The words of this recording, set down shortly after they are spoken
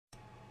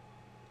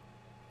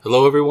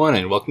Hello everyone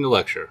and welcome to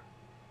lecture.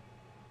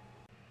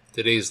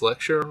 Today's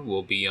lecture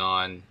will be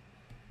on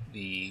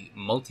the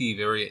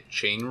multivariate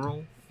chain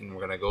rule, and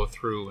we're going to go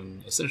through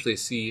and essentially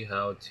see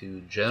how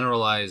to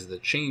generalize the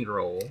chain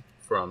rule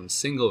from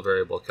single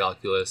variable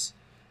calculus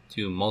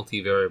to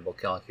multivariable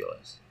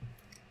calculus.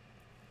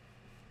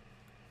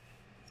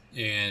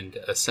 And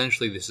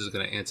essentially this is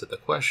going to answer the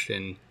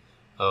question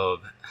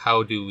of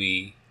how do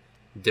we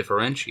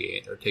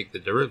differentiate or take the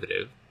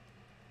derivative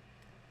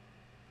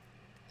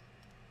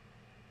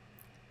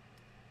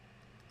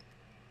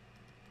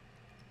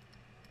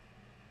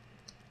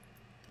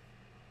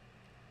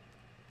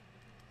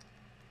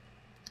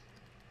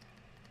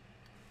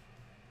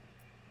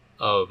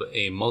of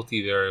a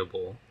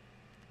multivariable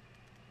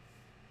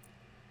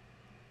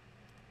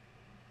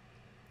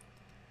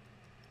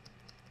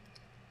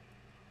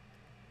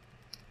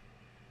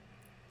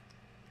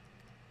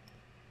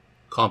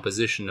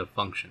composition of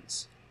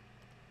functions.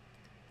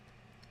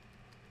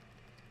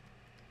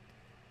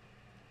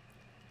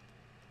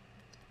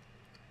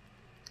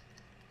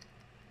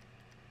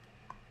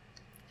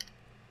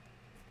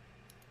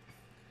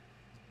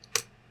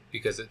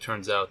 Because it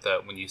turns out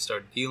that when you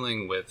start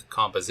dealing with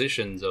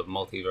compositions of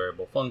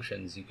multivariable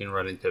functions, you can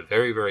run into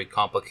very, very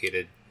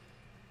complicated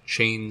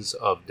chains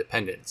of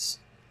dependence,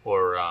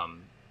 or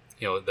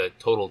the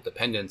total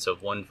dependence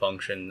of one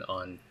function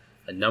on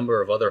a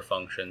number of other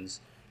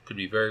functions could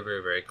be very,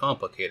 very, very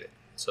complicated.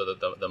 So that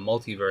the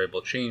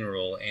multivariable chain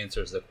rule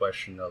answers the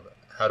question of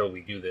how do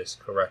we do this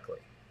correctly.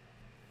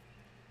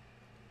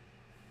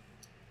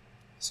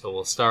 So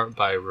we'll start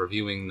by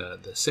reviewing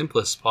the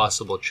simplest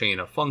possible chain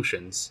of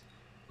functions,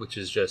 which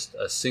is just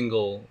a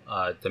single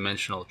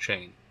dimensional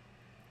chain.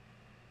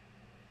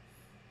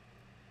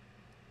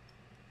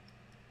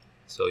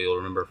 So you'll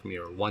remember from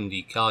your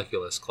 1D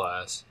calculus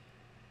class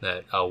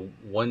that a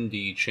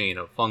 1D chain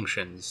of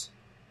functions,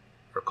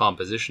 or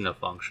composition of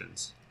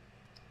functions,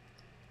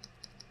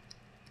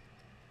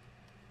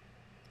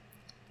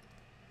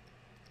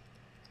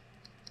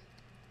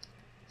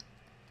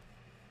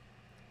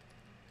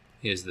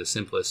 is the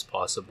simplest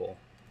possible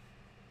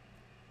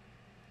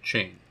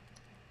chain.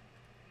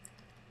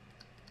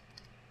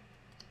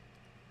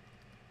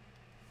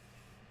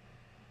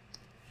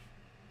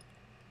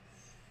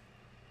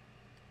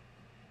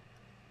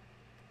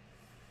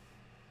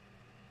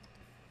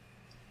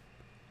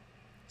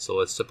 So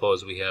let's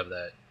suppose we have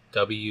that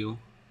W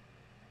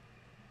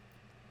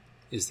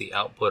is the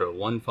output of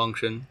one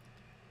function,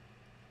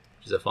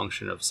 which is a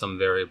function of some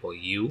variable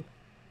U.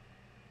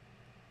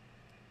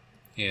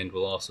 And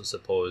we'll also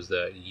suppose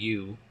that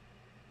U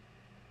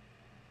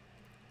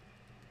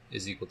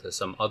is equal to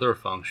some other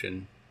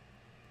function,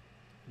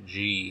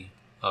 G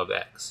of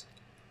X.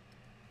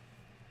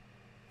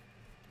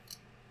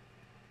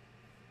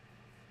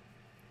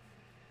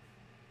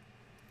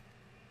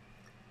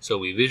 So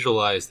we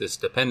visualize this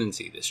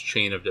dependency, this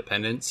chain of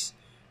dependence,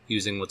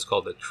 using what's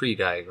called a tree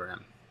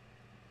diagram.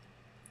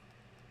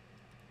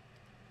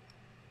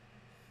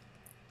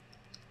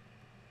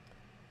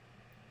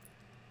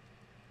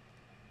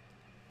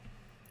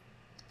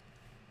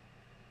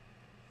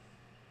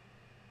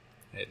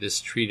 This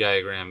tree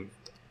diagram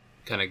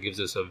kind of gives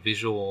us a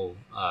visual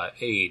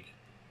aid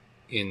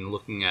in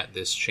looking at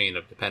this chain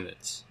of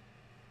dependence.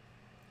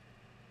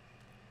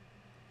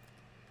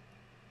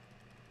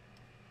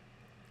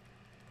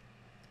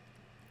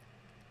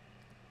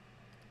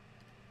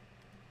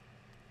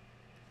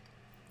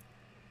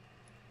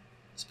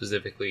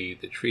 Specifically,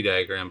 the tree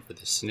diagram for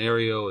this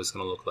scenario is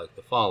going to look like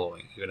the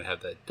following. You're going to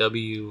have that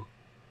W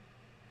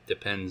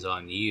depends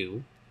on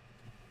U.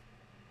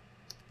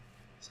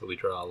 So we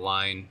draw a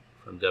line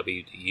from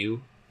W to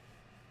U.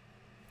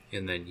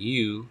 And then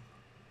U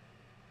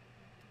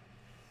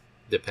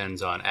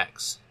depends on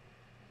X.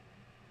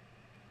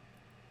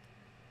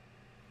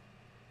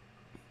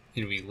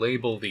 And we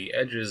label the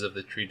edges of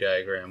the tree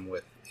diagram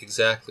with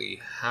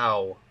exactly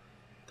how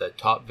the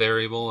top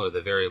variable or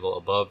the variable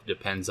above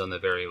depends on the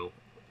variable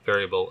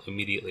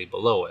immediately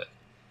below it.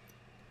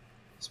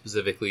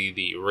 Specifically,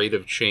 the rate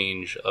of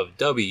change of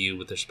W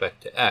with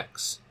respect to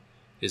X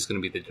is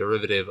going to be the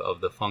derivative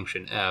of the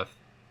function f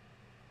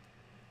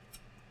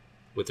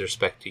with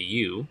respect to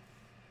U,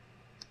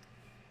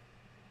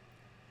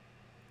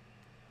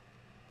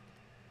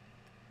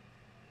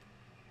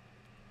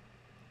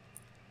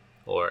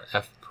 or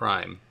f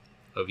prime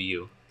of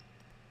U.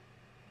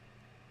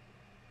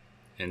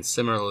 And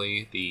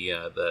similarly, the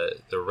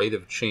rate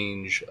of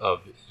change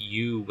of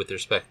U with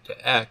respect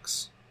to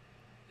X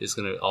is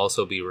going to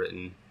also be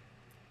written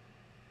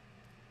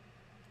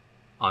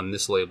on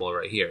this label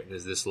right here,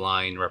 because this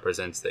line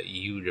represents that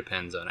U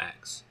depends on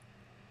X.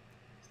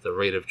 The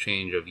rate of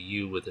change of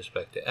U with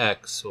respect to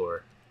X,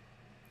 or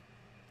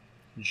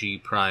G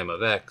prime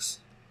of X,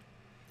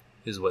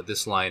 is what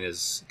this line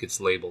gets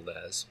labeled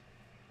as.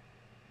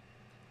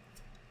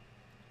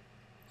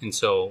 And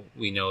so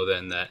we know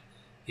then that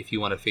if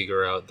you want to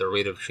figure out the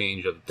rate of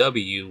change of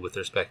W with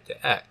respect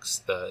to X,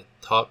 the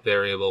top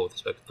variable with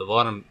respect to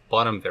the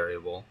bottom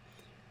variable,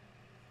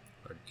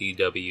 or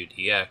dW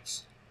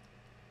dx,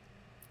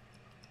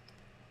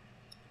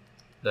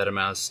 that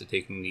amounts to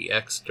taking the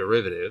x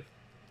derivative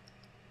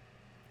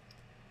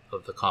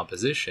of the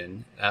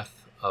composition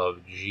f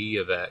of g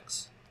of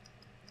x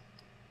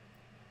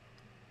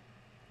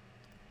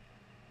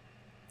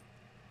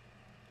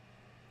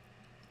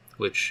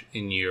which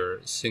in your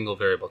single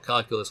variable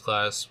calculus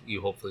class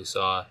you hopefully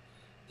saw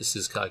this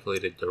is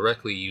calculated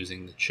directly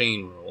using the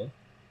chain rule.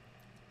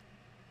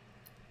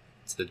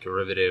 It's the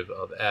derivative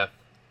of f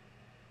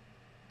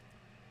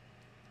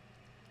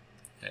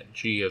at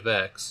g of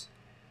x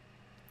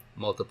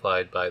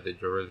multiplied by the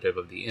derivative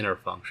of the inner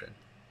function,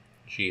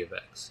 g of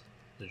x,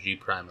 the g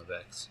prime of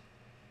x.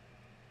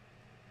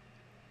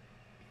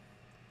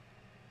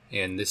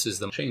 And this is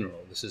the chain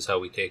rule. This is how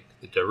we take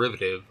the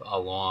derivative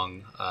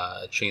along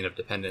a chain of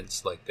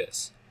dependence like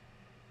this.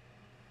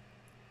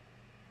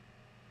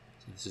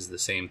 So this is the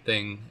same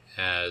thing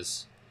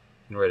as,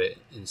 you can write it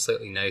in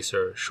slightly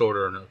nicer,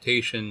 shorter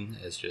notation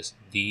as just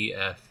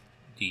df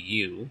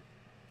du,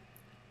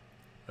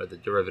 or the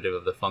derivative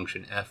of the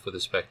function f with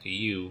respect to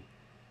u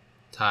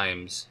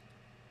times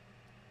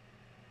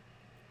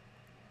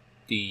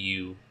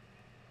du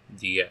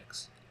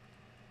dx,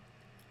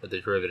 or the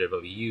derivative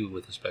of u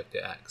with respect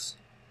to x.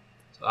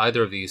 So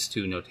either of these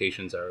two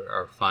notations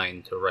are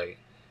fine to write.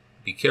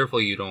 Be careful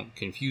you don't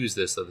confuse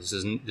this, though.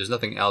 There's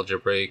nothing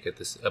algebraic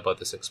about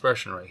this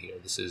expression right here.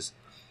 This is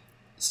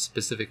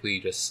specifically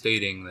just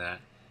stating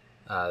that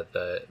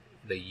the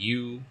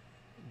u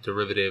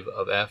derivative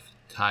of f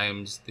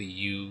times the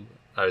u,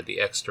 or the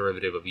x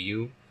derivative of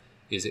u,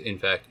 is in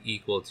fact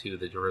equal to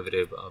the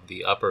derivative of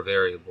the upper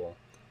variable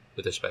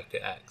with respect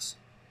to x.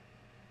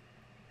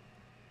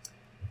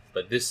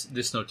 But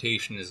this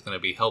notation is going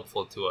to be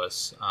helpful to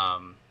us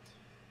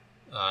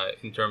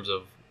in terms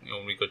of,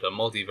 when we go to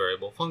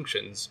multivariable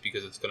functions,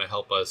 because it's going to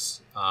help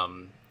us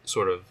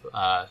sort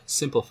of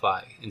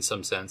simplify in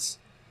some sense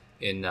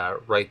and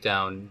write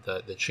down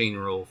the chain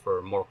rule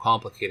for more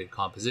complicated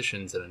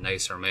compositions in a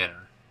nicer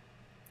manner.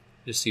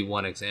 Just see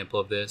one example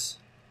of this.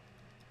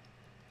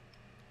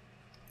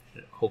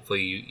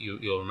 Hopefully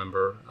you'll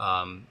remember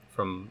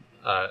from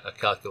a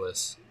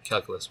calculus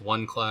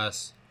 1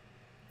 class.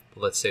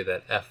 But let's say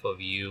that f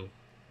of u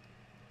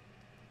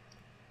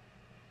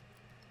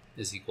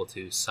is equal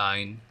to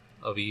sine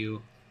of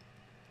u,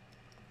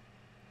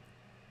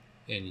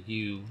 and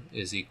u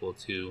is equal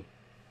to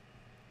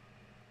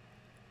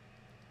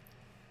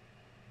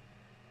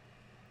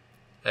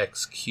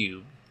x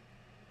cubed.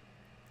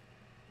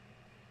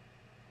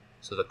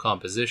 So the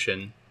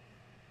composition,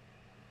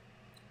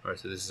 or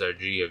so this is our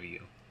g of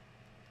u,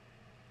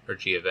 or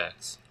g of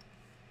x.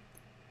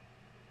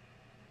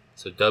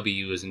 So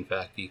w is in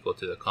fact equal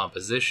to the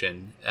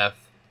composition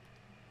f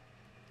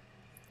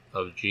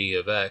of g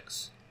of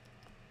x,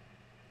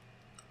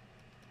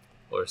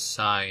 or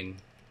sine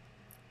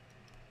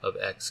of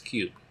x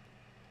cubed.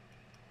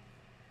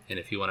 And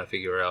if you want to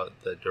figure out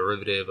the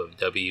derivative of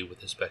w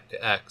with respect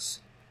to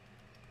x,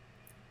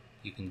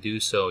 you can do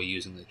so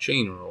using the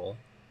chain rule,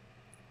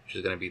 which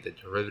is going to be the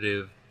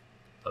derivative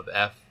of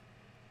f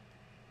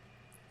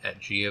at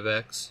g of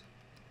x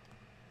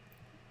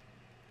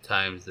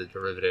times the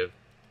derivative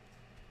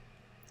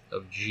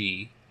of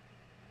g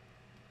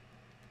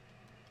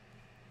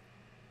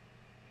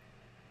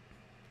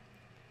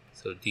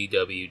so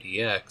dw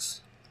dx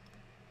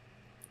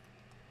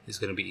is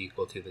going to be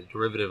equal to the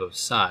derivative of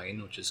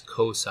sine, which is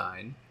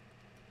cosine,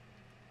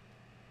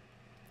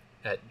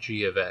 at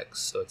g of x,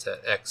 so it's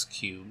at x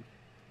cubed,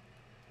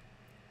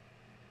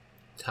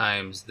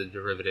 times the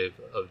derivative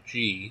of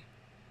g,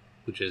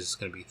 which is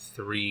going to be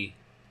 3x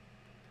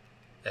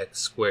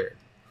squared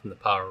from the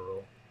power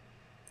rule.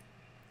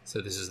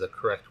 So this is the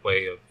correct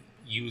way of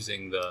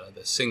using the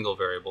single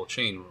variable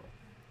chain rule.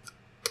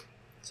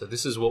 So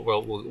this is what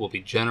we'll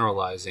be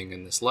generalizing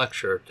in this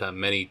lecture to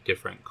many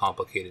different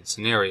complicated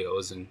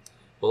scenarios, and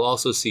we'll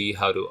also see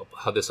how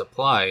this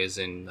applies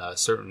in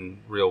certain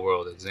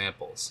real-world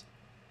examples.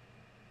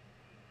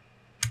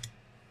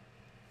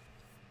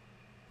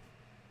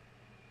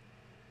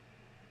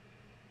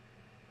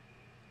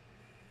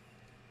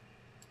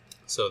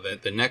 So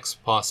the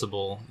next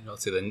possible,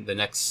 let's say the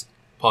next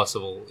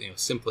possible,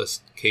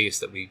 simplest case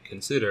that we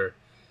consider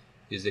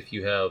is if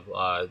you have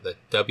the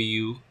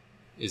w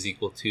is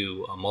equal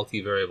to a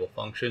multivariable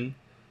function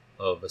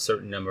of a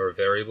certain number of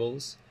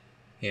variables,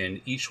 and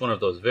each one of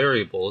those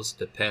variables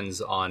depends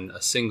on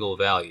a single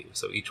value.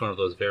 So each one of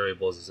those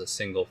variables is a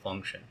single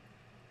function.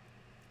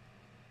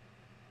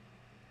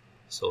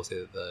 So we'll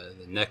say the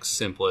next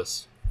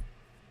simplest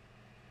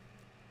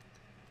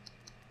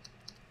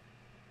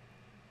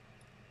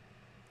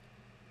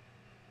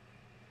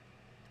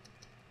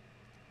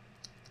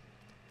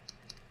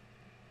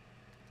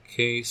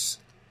case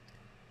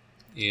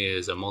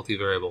is a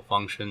multivariable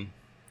function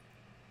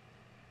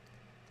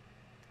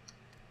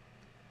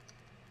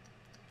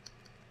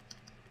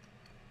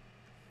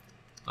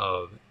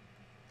of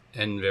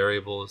n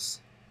variables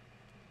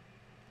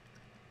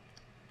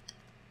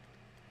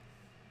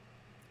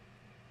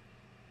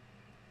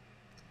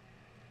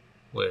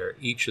where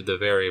each of the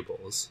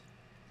variables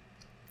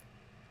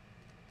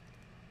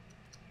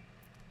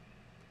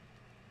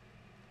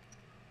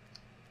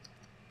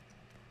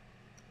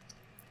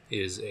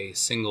is a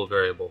single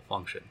variable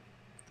function.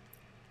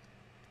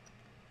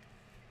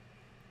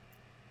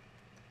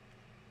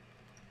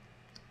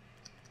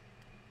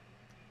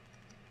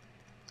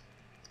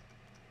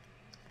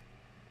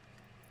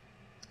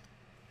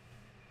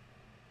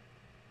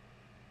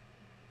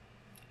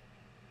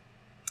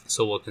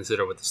 So we'll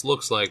consider what this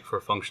looks like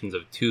for functions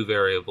of 2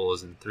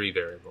 variables and 3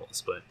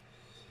 variables, but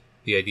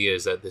the idea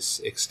is that this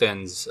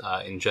extends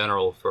in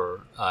general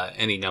for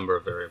any number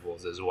of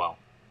variables as well.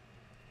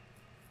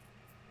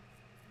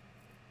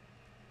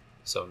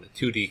 So in the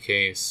 2D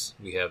case,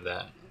 we have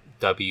that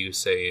W,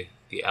 say,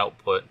 the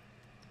output,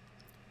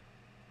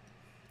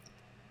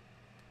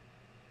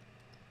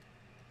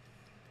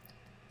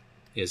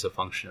 is a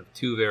function of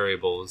 2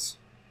 variables,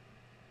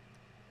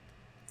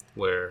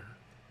 where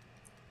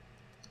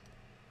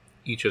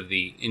each of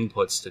the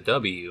inputs to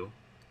W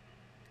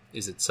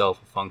is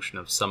itself a function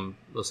of some,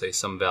 we'll say,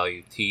 some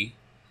value t,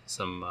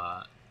 some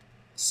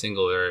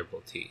single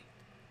variable t.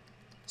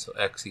 So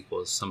x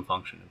equals some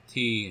function of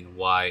t, and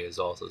y is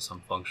also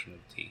some function of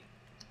t.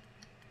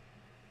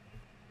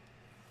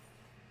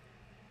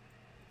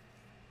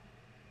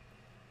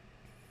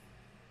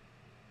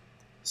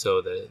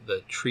 So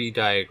the tree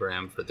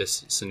diagram for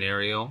this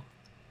scenario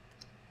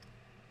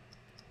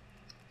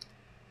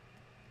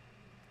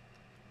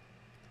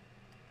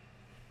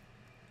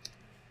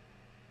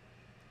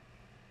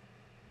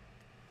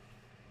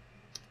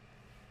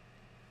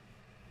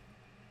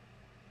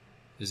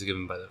is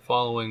given by the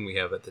following. We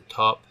have at the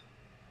top,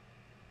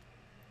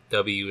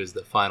 W is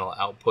the final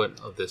output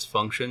of this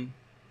function,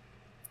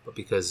 but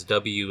because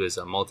W is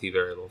a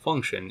multivariable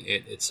function,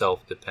 it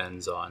itself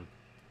depends on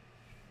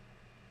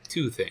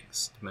 2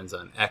 things. It depends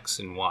on x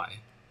and y.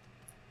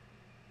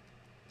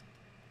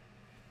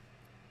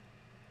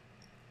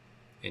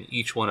 And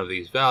each one of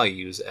these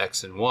values,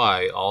 x and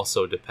y,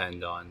 also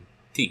depend on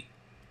t.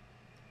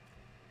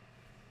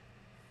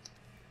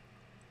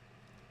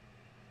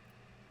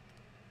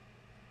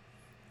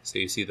 So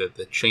you see that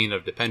the chain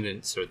of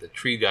dependence, or the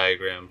tree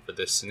diagram for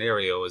this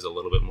scenario, is a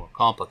little bit more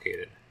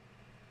complicated.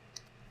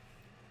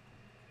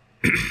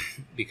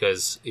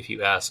 Because if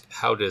you ask,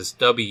 how does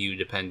W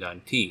depend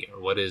on t,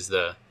 or what is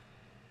the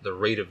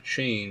rate of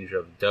change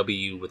of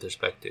W with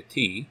respect to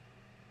t,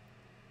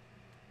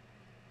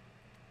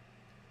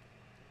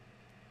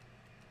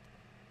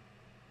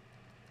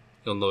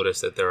 you'll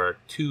notice that there are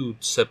 2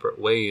 separate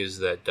ways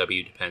that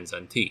W depends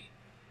on t.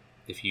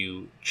 If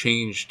you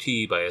change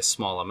t by a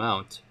small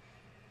amount,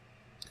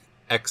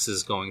 x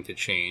is going to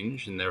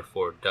change, and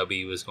therefore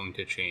W is going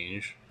to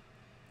change.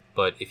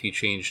 But if you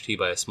change t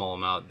by a small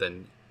amount,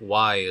 then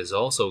y is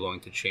also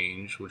going to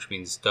change, which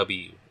means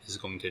W is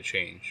going to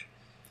change.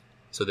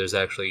 So there's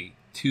actually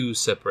 2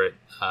 separate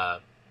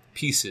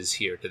pieces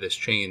here to this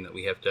chain that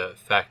we have to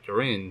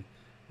factor in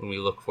when we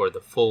look for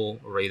the full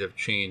rate of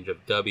change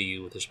of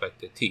W with respect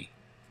to t.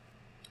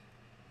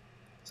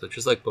 So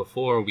just like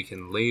before, we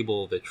can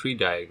label the tree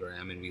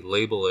diagram, and we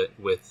label it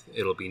with,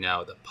 it'll be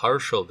now the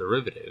partial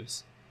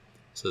derivatives.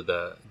 So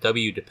the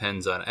W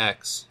depends on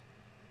x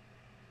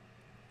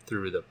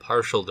through the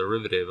partial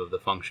derivative of the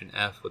function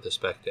f with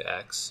respect to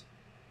x.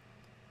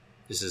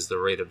 This is the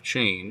rate of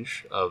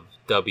change of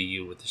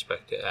W with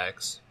respect to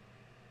x.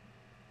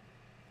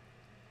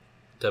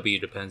 W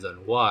depends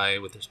on y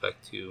with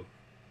respect to,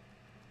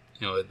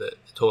 the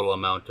total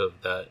amount of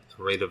that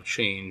rate of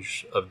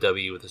change of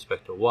W with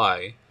respect to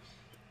y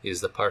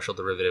is the partial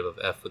derivative of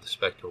f with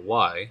respect to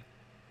y.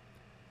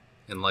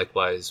 And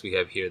likewise, we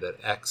have here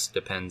that x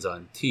depends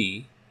on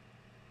t.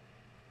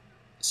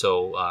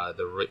 So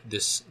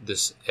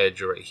this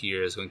edge right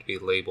here is going to be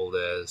labeled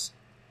as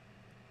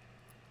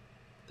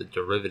the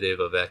derivative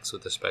of x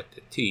with respect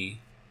to t,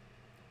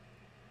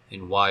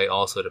 and y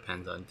also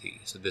depends on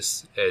t. So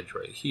this edge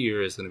right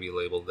here is going to be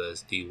labeled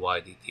as dy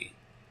dt.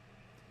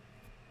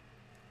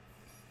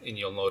 And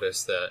you'll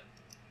notice that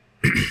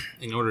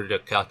in order to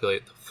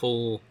calculate the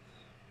full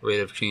rate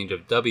of change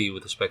of W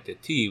with respect to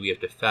t, we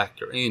have to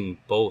factor in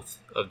both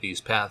of these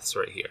paths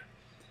right here,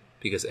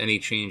 because any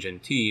change in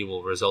t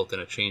will result in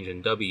a change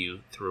in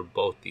W through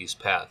both these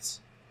paths.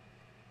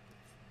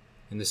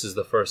 And this is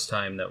the first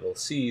time that we'll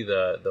see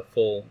the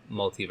full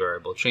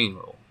multivariable chain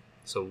rule.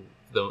 So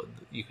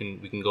we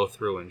can go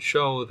through and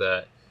show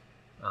that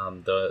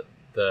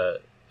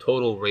the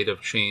total rate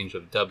of change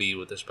of W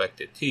with respect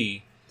to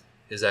t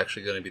is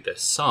actually going to be the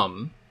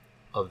sum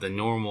of the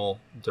normal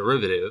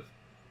derivative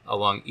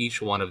along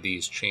each one of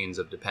these chains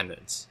of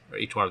dependence, or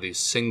each one of these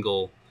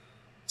single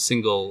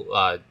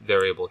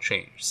variable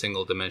change,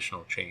 single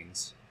dimensional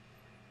chains.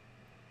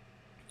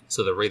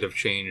 So the rate of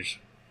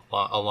change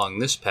along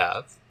this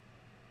path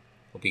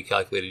will be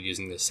calculated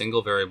using the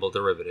single variable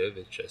derivative.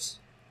 It's just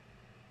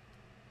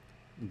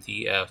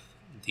df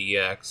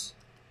dx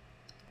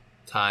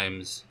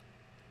times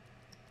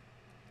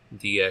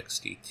dx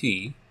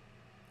dt,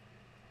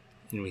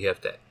 and we have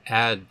to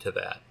add to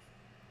that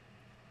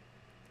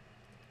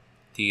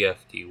df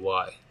dy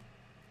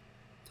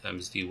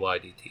times dy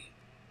dt.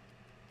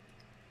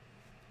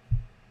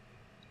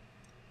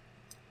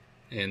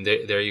 And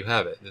there you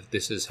have it.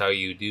 This is how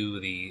you do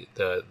the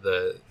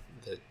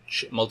the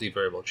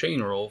multivariable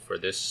chain rule for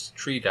this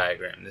tree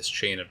diagram, this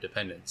chain of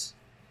dependence.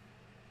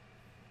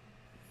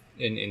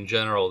 In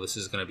general, this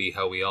is going to be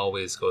how we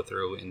always go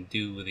through and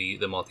do the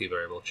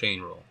multivariable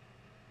chain rule.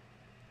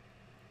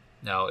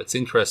 Now, it's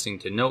interesting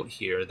to note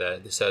here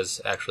that this has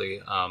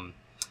actually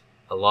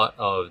a lot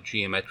of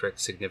geometric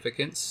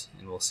significance,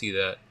 and we'll see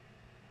that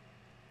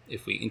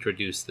if we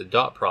introduce the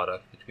dot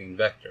product between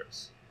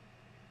vectors.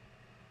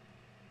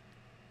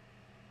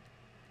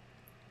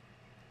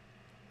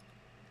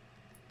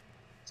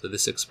 So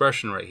this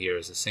expression right here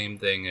is the same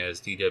thing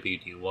as dw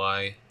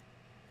dy,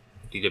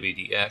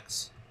 dw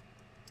dx,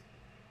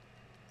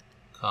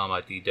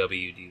 comma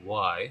dw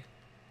dy,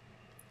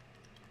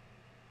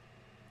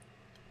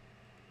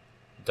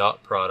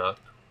 dot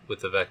product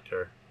with the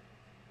vector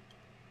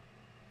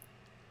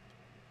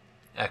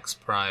x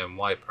prime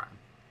y prime.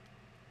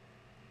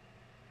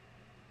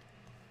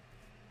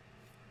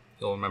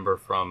 You'll remember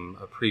from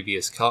a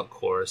previous calc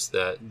course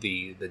that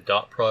the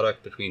dot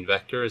product between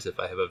vectors, if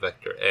I have a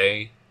vector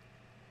A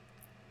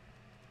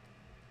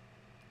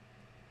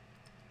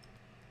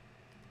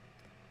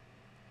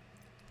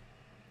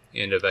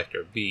and a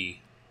vector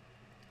B,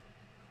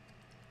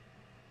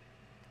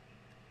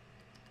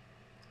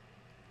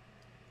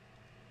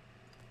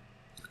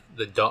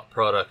 the dot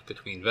product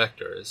between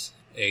vectors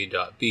A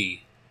dot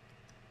B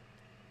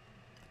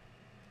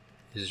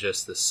is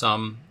just the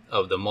sum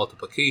of the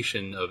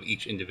multiplication of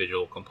each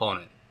individual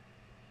component.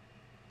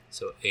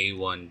 So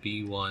A1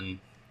 B1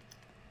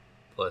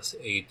 plus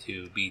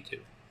A2 B2.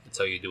 That's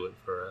how you do it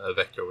for a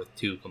vector with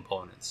two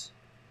components.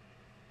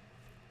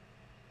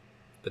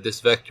 But this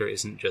vector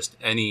isn't just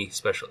any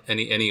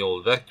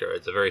old vector.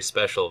 It's a very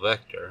special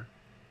vector.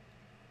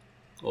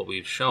 What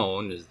we've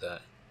shown is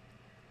that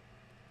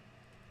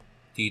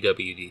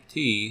dw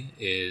dt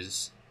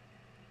is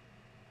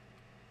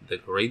the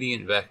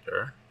gradient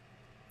vector,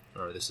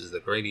 or this is the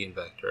gradient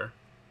vector,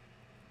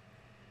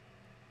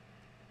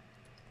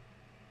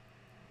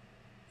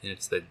 and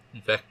it's the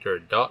vector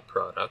dot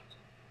product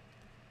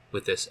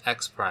with this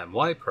x prime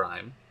y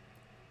prime,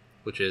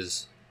 which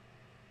is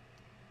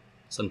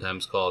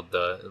sometimes called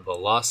the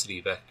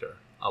velocity vector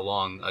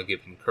along a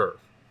given curve.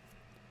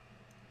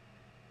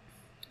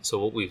 So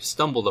what we've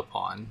stumbled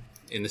upon,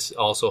 and this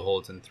also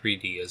holds in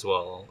 3D as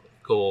well, I'll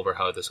go over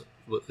how this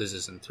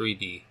is in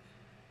 3D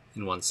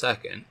in 1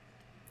 second.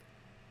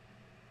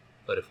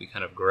 But if we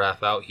kind of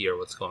graph out here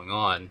what's going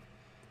on,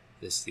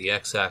 this is the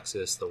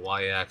x-axis, the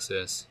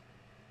y-axis,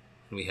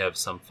 and we have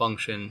some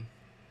function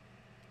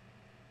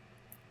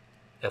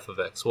f of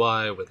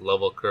xy with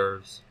level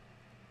curves.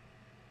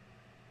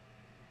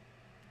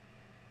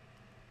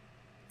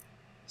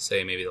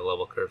 Say maybe the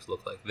level curves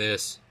look like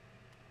this.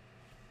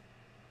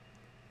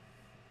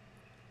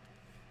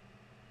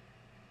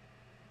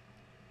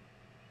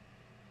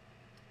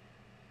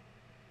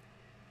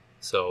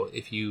 So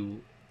if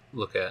you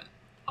look at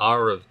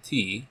r of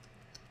t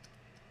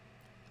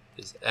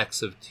is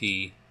x of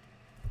t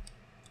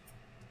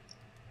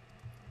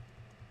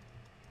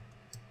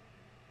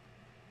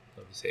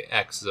so we say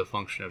x is a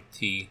function of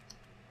t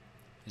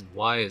and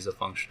y is a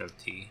function of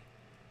t,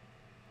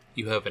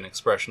 you have an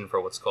expression for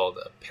what's called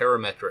a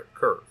parametric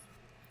curve.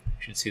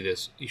 You should see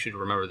this, you should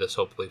remember this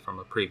hopefully from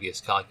a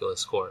previous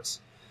calculus course.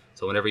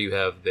 So whenever you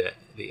have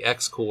the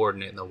x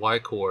coordinate and the y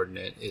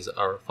coordinate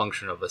are a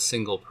function of a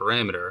single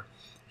parameter,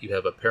 you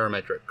have a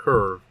parametric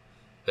curve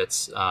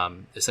that's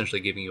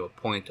essentially giving you a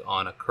point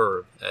on a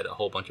curve at a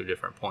whole bunch of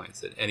different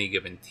points at any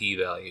given t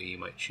value you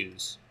might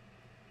choose.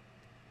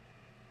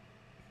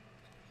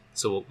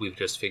 So what we've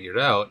just figured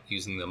out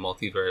using the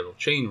multivariable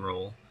chain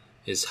rule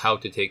is how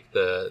to take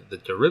the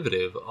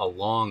derivative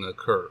along a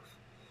curve.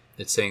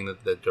 It's saying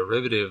that the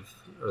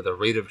derivative or the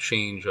rate of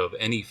change of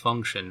any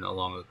function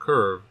along a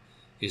curve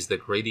is the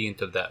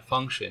gradient of that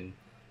function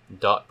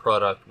dot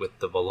product with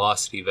the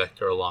velocity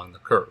vector along the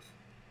curve.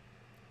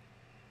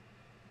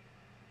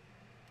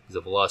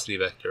 The velocity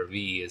vector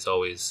v is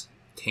always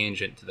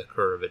tangent to the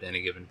curve at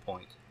any given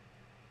point.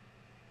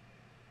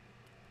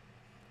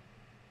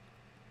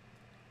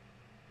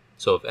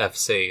 So if f,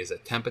 say, is a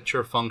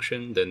temperature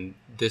function, then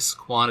this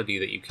quantity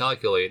that you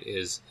calculate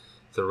is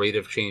the rate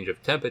of change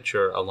of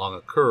temperature along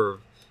a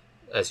curve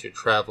as you're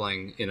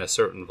traveling in a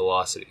certain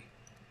velocity.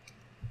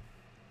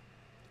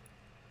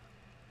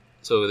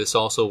 So this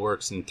also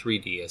works in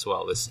 3D as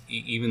well.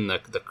 Even the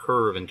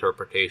curve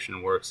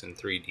interpretation works in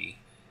 3D,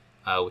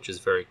 which is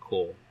very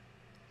cool.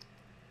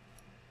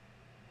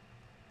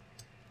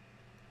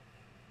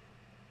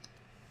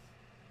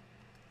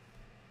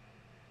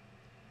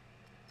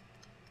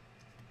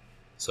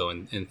 So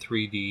in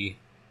 3D,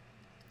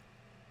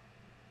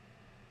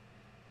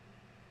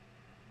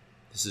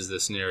 this is the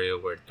scenario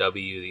where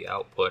W, the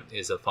output,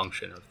 is a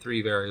function of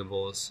 3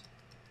 variables.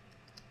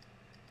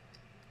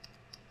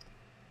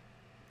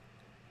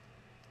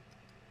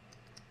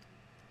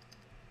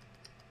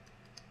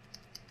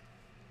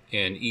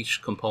 And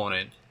each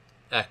component,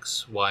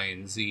 x, y,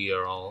 and z,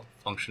 are all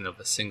a function of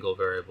a single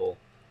variable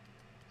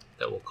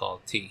that we'll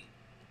call t.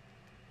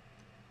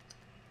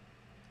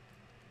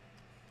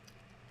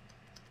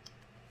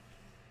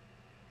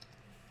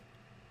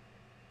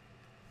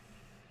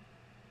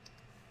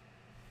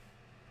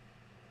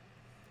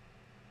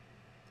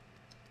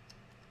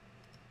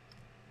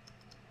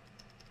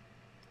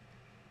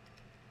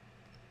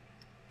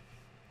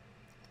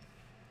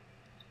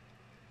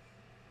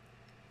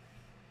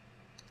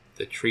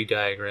 the tree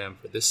diagram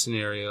for this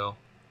scenario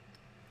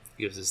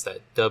gives us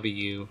that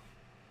W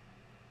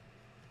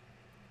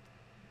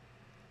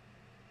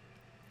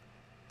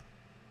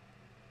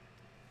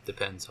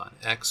depends on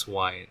X,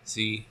 Y, and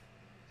Z.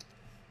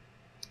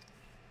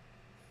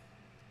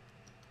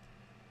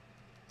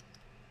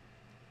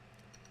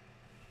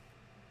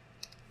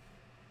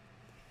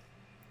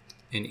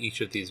 And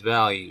each of these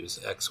values,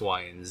 X,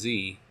 Y, and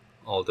Z,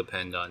 all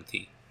depend on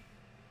T.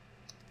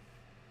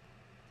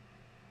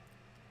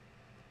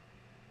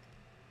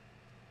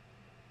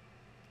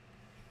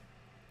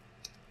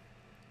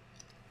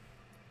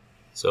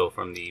 So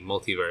from the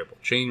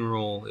multivariable chain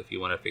rule, if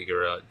you want to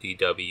figure out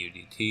dW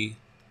dt,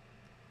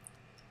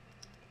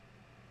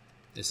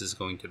 this is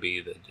going to be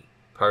the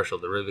partial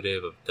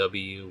derivative of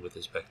W with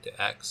respect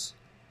to X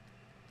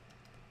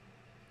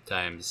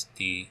times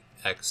dx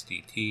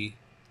dt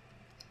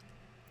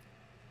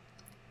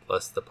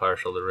plus the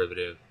partial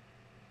derivative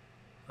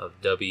of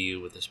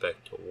W with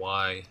respect to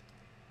Y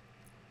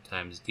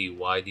times dy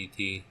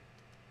dt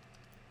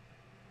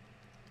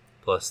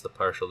plus the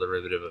partial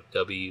derivative of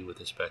W with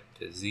respect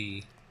to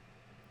Z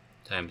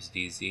times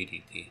dz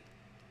dt,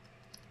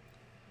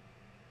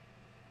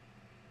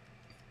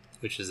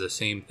 which is the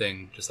same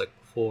thing, just like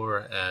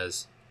before,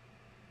 as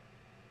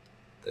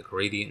the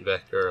gradient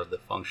vector of the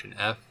function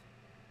f,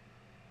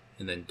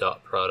 and then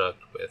dot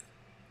product with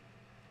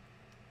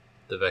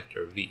the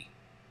vector v,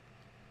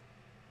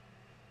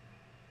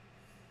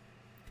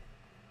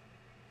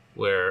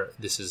 where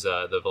this is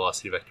the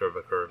velocity vector of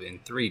a curve in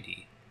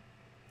 3D.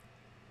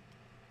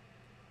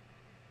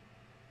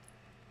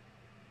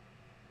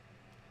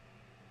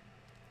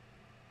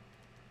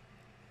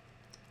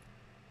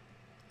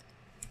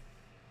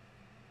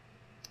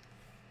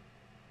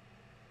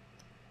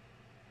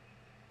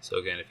 So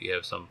again, if you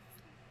have some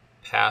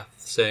path,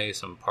 say,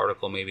 some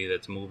particle maybe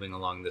that's moving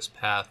along this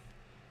path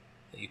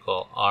that you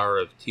call r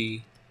of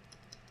t,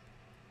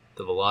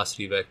 the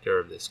velocity vector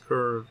of this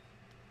curve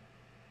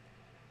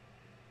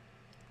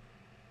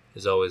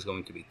is always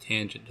going to be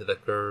tangent to the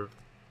curve,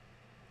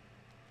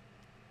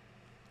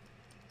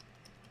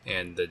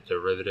 and the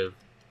derivative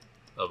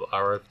of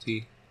r of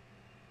t.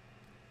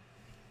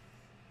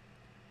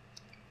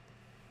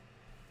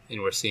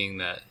 And we're seeing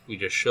that we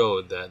just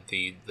showed that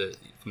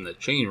from the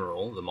chain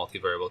rule, the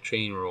multivariable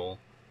chain rule,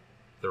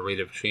 the rate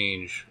of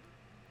change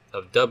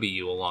of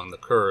w along the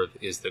curve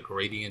is the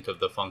gradient of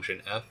the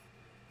function f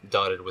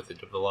dotted with the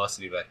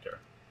velocity vector.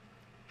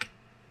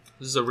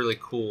 This is a really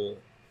cool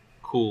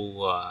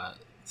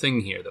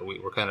thing here that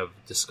we're kind of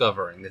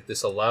discovering, that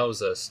this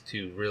allows us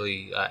to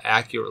really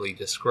accurately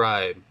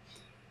describe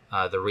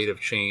the rate of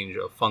change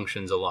of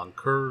functions along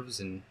curves,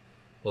 and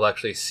we'll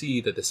actually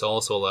see that this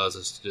also allows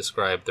us to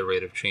describe the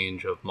rate of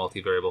change of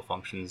multivariable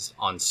functions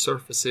on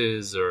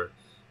surfaces, or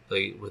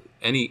with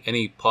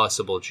any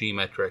possible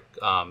geometric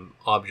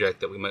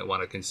object that we might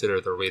want to consider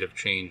the rate of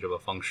change of a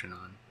function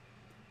on.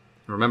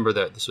 Remember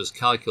that this was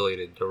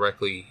calculated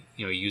directly,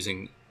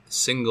 using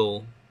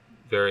single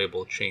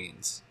variable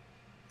chains,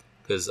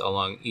 because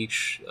along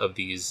each of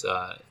these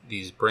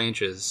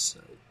branches,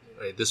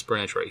 right, this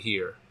branch right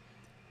here,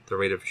 the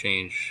rate of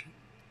change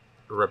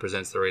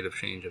represents the rate of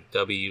change of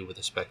w with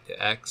respect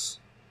to x.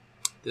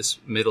 This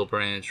middle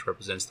branch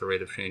represents the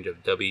rate of change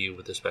of w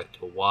with respect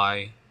to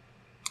y.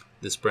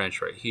 This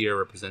branch right here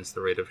represents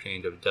the rate of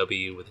change of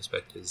w with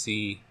respect to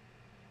z.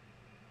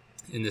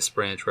 And this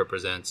branch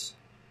represents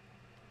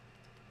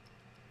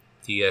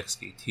dx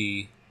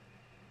dt.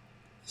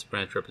 This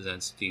branch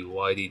represents dy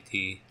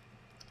dt.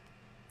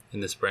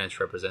 And this branch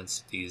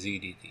represents dz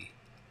dt.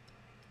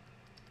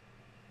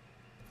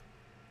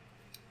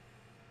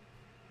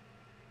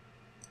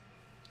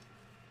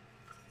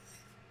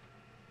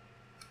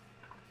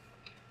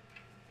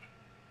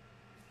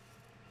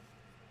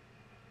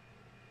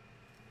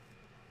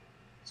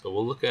 So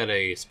we'll look at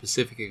a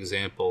specific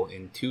example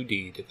in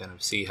 2D to kind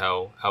of see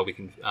how we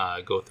can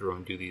go through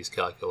and do these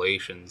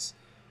calculations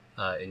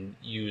and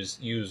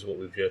use what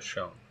we've just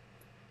shown.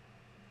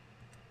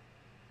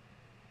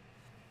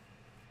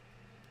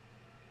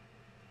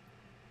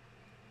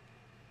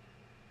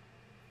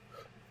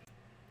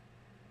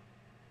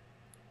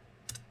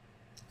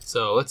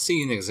 So let's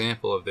see an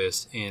example of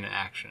this in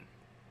action.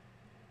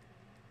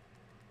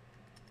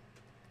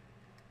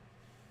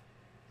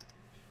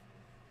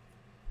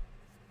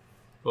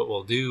 What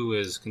we'll do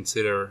is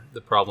consider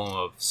the problem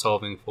of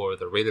solving for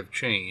the rate of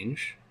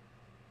change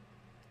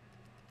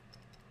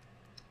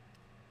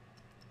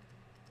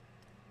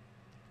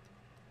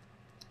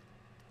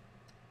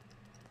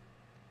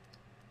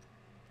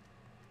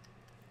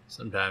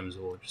sometimes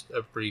we'll just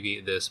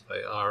abbreviate this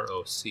by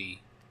ROC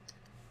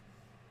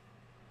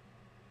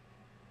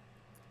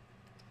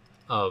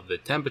of the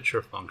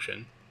temperature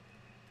function,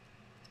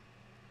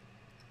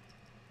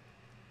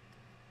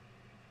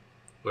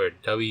 where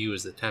W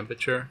is the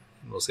temperature.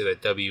 We'll say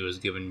that W is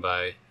given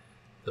by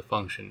the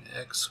function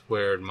x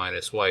squared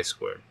minus y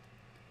squared.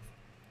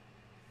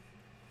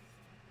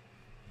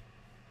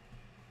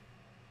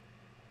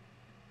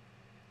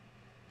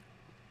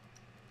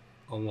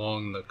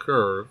 Along the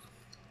curve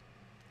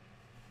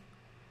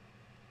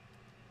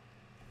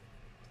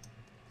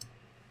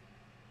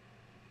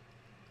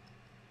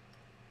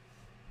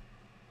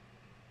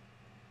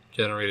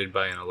generated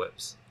by an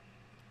ellipse.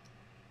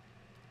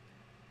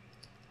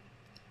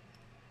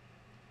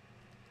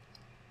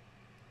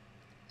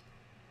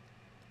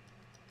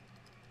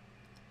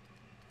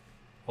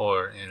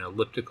 Or an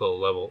elliptical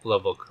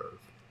level curve.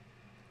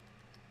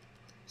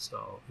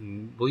 So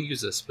we'll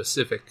use a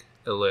specific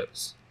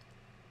ellipse.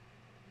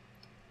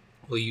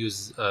 We'll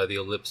use the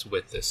ellipse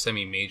with the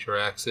semi-major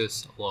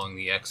axis along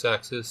the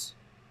x-axis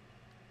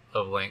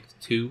of length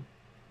 2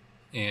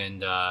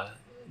 and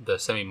the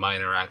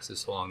semi-minor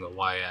axis along the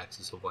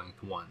y-axis of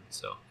length 1.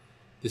 So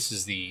this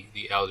is the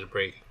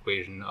algebraic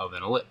equation of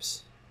an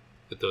ellipse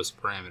with those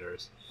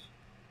parameters.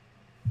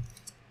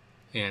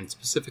 And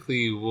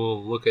specifically,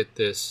 we'll look at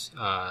this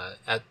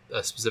at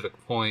a specific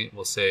point.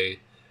 We'll say,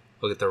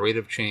 look at the rate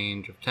of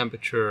change of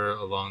temperature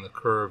along the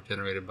curve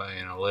generated by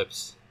an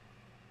ellipse.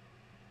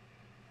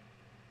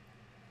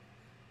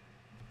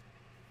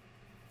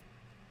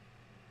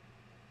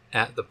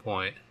 At the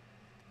point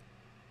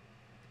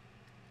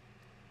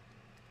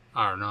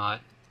R0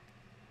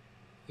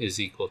 is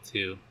equal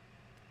to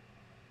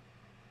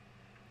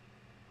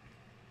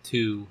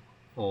 2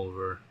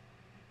 over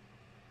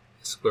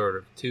the square root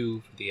of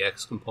 2 for the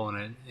x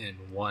component and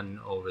 1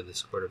 over the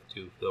square root of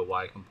 2 for the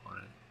y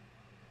component,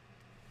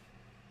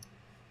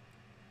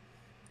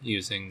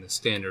 using the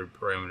standard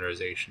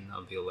parameterization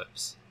of the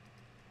ellipse.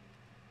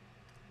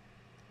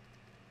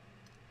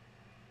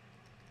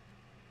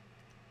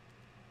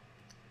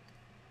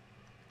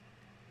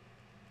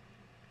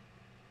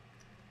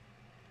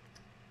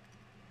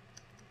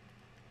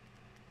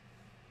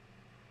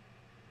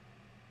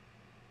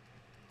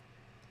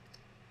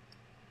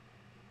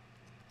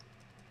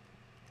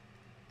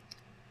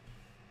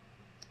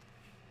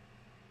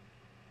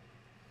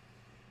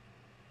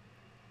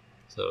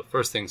 So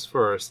first things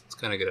first, let's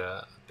kind of get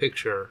a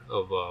picture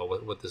of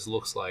what this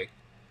looks like.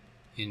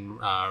 And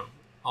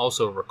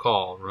also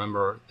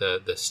remember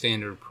the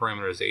standard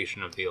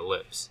parameterization of the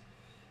ellipse.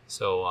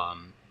 So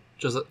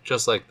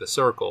just like the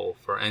circle,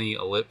 for any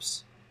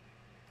ellipse,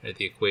 right,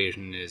 the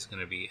equation is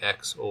going to be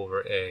x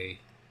over a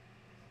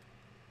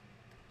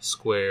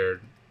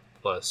squared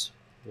plus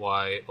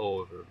y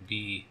over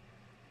b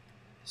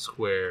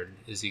squared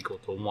is equal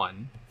to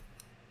 1.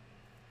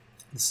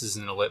 This is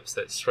an ellipse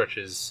that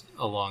stretches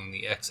along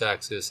the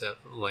x-axis at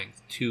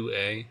length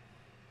 2a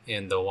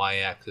and the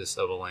y-axis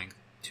of a length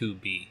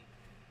 2b.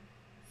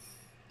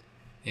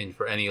 And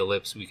for any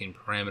ellipse, we can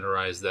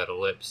parameterize that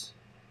ellipse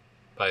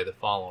by the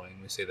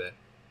following. We say that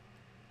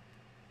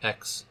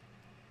x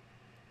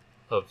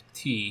of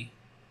t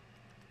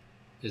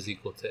is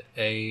equal to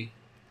a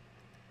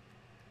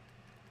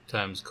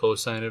times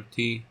cosine of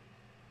t,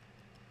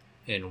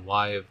 and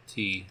y of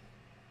t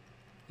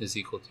is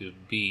equal to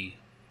b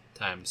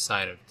times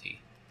sine of t,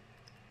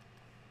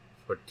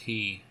 for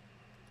t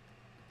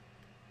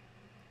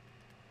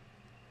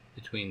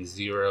between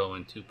 0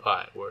 and 2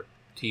 pi, where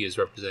t is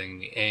representing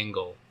the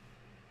angle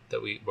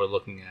that we're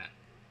looking at.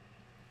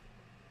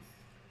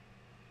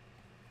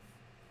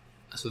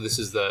 So this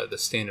is the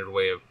standard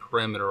way of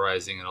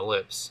parameterizing an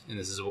ellipse, and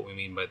this is what we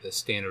mean by the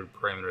standard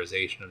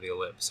parameterization of the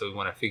ellipse. So we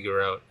want to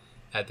figure out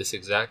at this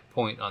exact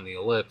point on the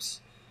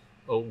ellipse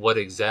what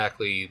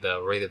exactly the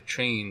rate of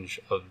change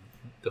of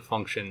the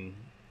function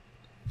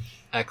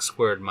x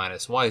squared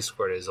minus y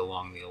squared is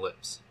along the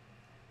ellipse.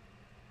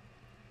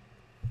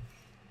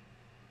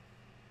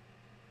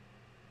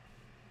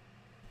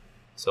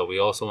 So we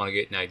also want to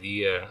get an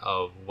idea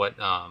of what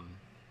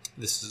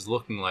this is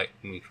looking like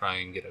when we try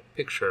and get a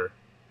picture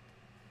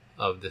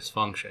of this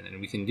function.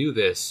 And we can do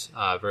this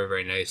very,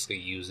 very nicely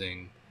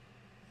using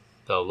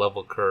the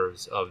level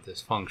curves of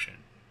this function.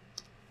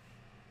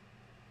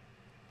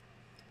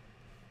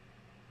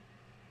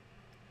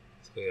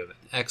 So we have an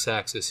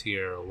x-axis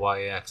here, a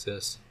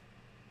y-axis.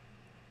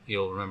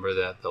 You'll remember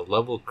that the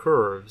level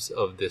curves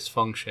of this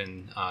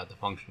function, the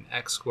function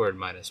x squared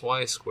minus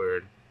y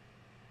squared,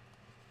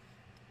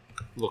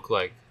 look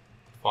like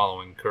the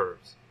following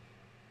curves.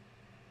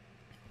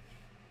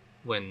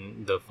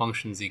 When the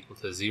function is equal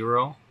to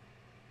 0,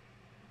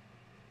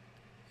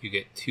 you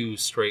get two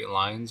straight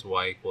lines,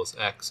 y equals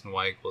x and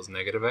y equals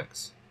negative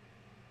x,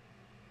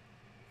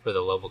 for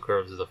the level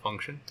curves of the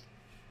function.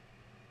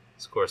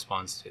 This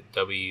corresponds to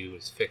w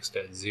is fixed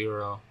at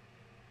 0.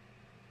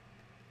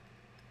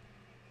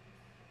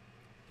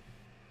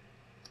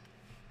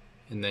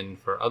 And then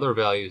for other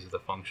values of the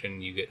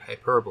function, you get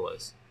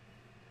hyperbolas.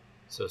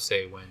 So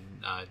say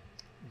when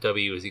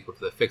w is equal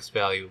to the fixed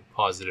value of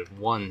positive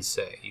 1,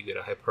 say, you get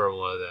a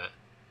hyperbola that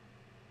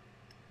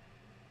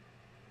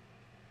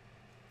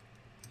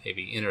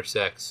maybe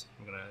intersects.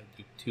 I'm going to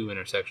do two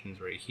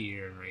intersections right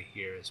here and right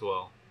here as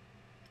well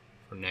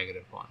for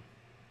negative 1.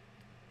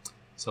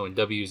 So when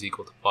w is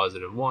equal to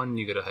positive 1,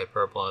 you get a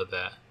hyperbola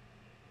that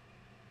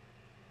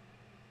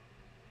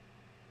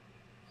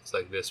looks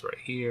like this right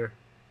here.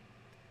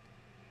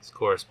 This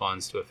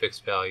corresponds to a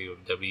fixed value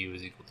of w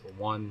is equal to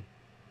 1.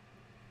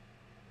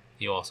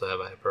 You also have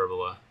a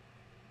hyperbola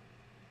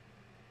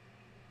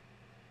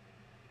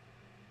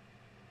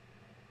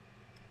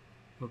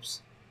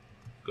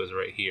goes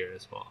right here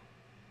as well.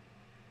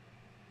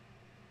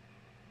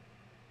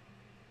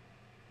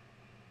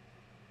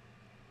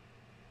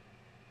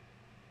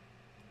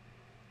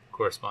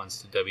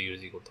 corresponds to w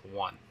is equal to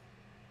 1.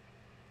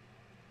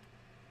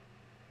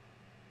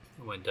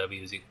 When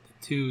w is equal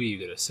to 2, you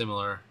get a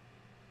similar.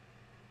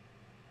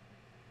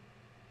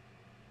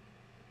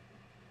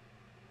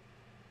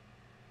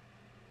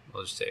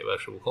 I'll just say,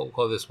 actually, we'll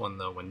call this one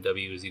though when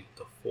w is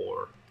equal to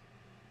 4.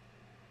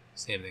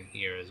 Same thing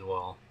here as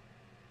well.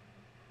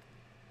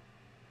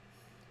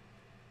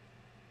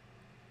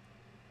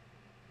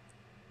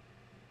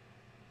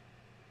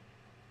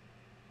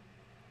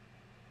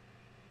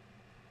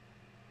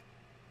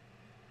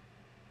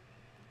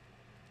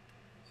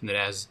 And then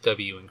as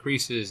w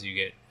increases, you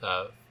get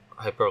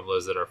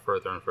hyperbolas that are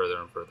further and further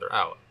and further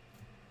out.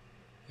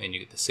 And you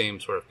get the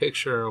same sort of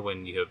picture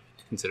when you have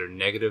to consider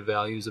negative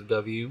values of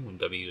w, when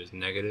w is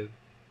negative.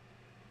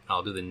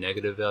 I'll do the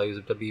negative values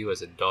of w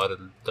as a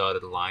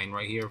dotted line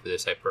right here for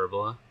this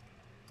hyperbola.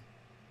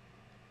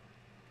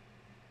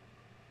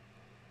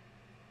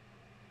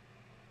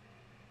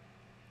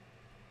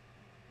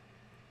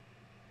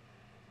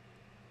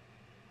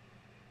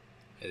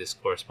 And this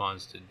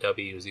corresponds to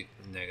w is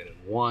equal to negative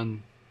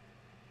 1.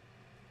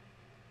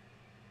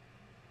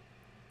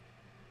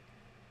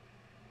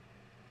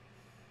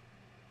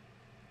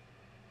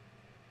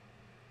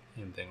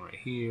 Same thing right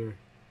here.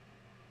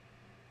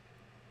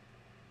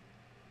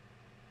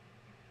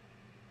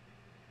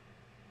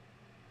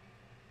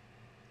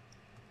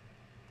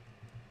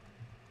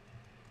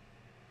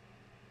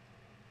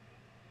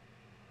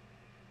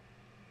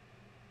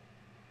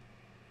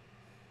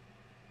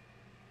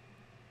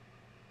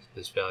 So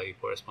this value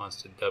corresponds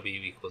to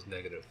w equals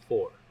negative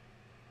 4.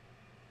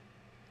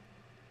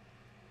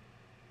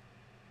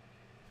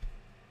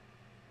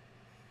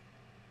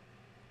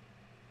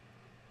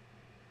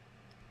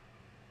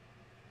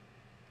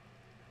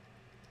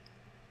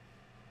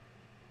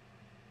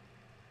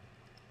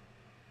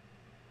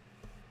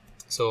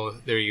 So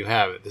there you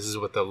have it. This is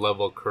what the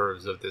level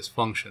curves of this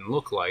function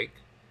look like.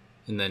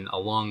 And then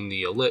along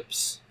the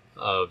ellipse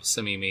of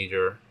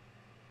semi-major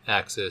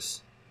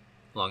axis,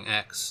 along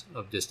x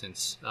of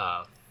distance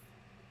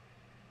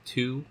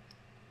 2,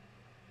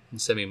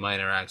 and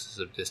semi-minor axis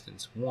of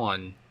distance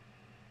 1,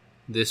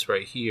 this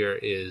right here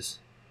is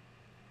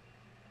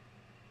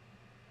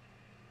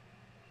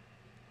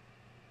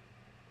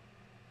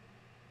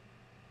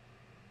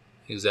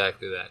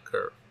exactly that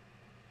curve.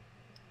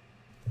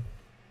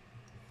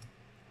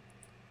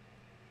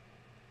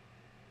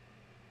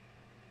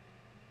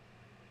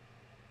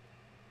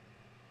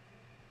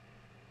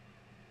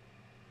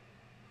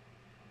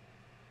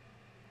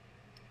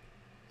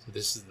 So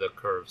this is the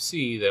curve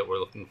C that we're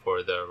looking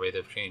for the rate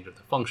of change of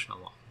the function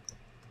along.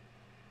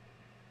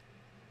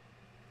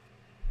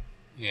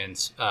 And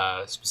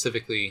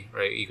specifically,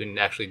 right, you can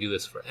actually do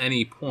this for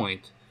any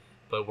point,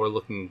 but we're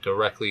looking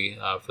directly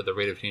for the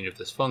rate of change of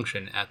this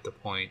function at the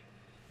point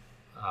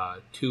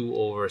 2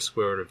 over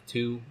square root of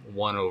 2,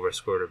 1 over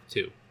square root of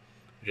 2,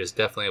 which is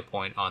definitely a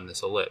point on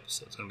this ellipse.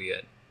 So it's going to be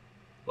at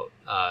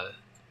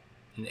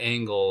an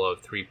angle of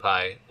 3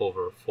 pi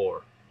over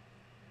 4.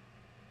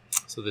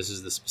 So this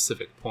is the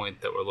specific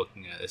point that we're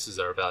looking at. This is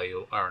our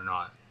value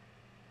R0.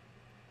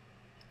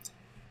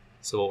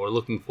 So what we're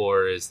looking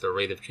for is the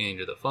rate of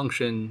change of the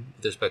function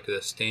with respect to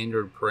the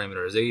standard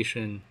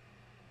parameterization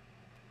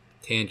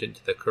tangent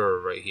to the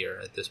curve right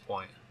here at this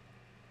point.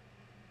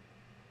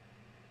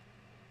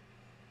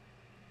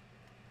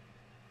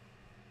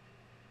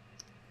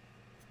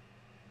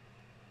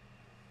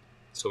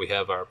 So we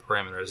have our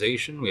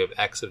parameterization, we have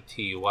x of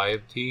t, y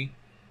of t,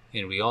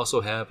 and we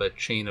also have a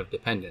chain of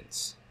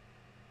dependence,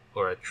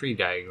 or a tree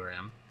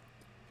diagram,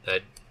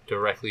 that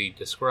directly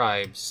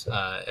describes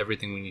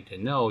everything we need to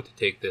know to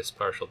take this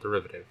partial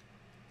derivative.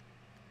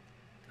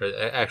 Or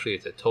actually,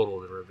 it's a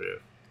total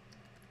derivative.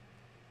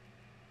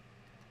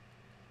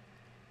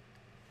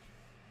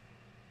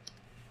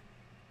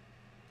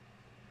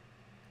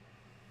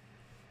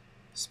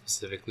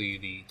 Specifically,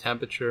 the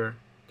temperature,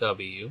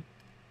 W,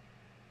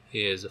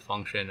 is a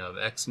function of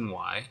x and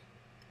y.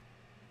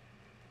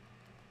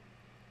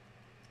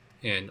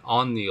 And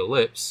on the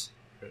ellipse,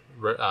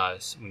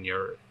 when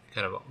you're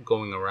kind of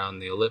going around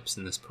the ellipse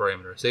in this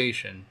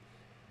parameterization,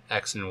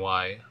 x and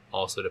y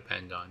also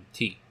depend on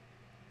t,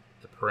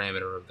 the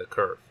parameter of the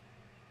curve.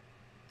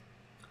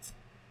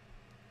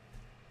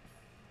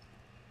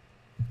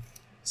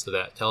 So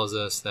that tells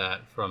us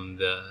that from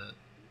the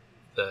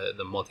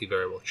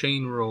multivariable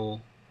chain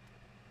rule,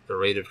 the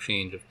rate of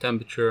change of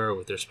temperature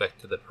with respect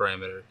to the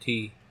parameter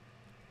t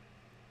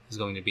is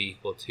going to be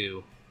equal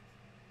to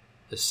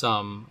the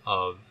sum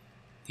of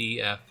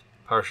df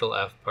partial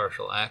f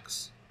partial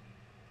x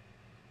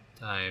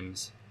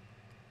times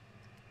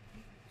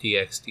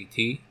dx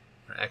dt,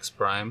 or x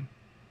prime,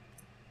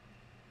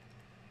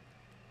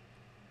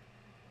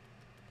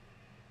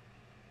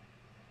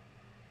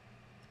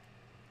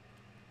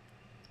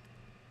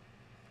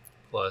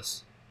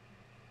 plus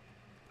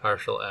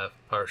partial f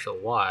partial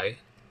y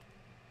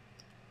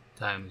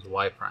times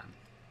y prime,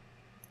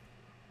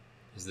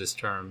 because this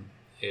term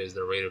is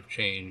the rate of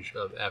change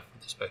of f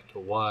with respect to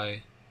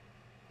y.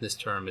 This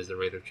term is the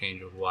rate of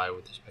change of y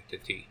with respect to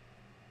t.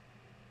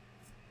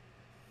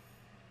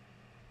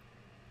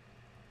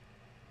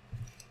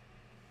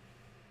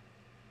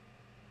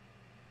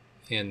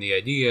 And the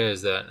idea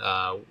is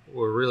that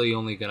we're really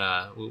only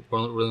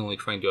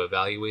trying to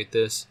evaluate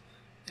this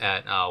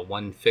at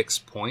one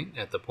fixed point,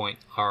 at the point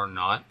R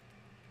naught.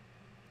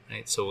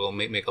 Right? So we'll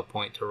make a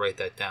point to write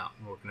that down.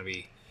 We're going to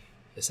be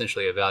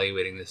essentially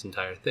evaluating this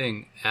entire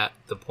thing at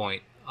the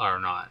point R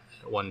naught,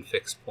 at one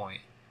fixed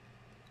point.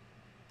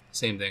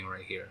 Same thing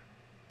right here.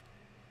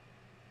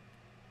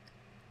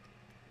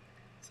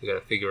 So we got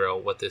to figure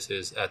out what this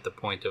is at the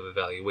point of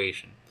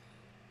evaluation.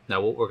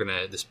 Now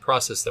this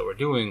process that we're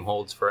doing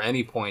holds for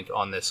any point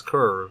on this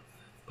curve,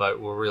 but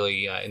we're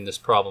really in this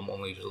problem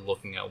only just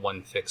looking at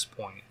one fixed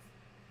point.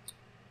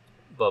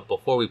 But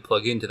before we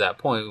plug into that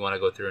point, we want to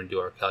go through and do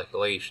our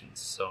calculations.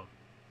 So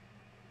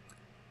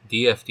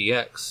df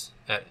dx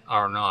at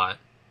R naught,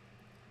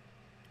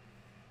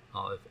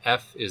 if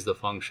f is the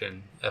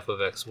function, f of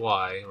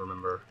xy,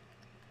 remember,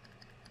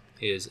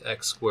 is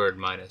x squared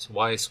minus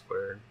y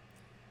squared,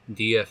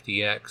 df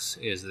dx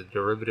is the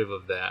derivative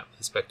of that with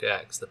respect to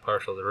x, the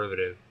partial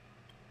derivative.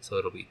 So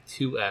it'll be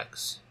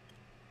 2x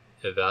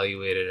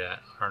evaluated at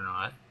R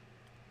naught.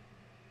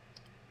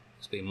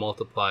 This will be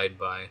multiplied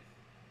by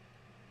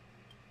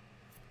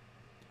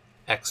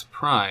x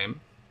prime.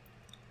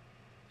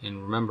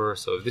 And remember,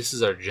 so this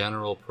is our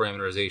general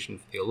parameterization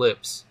for the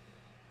ellipse.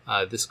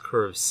 This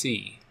curve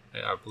C,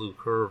 our blue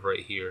curve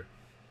right here,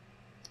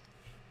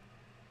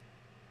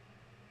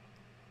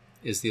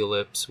 is the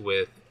ellipse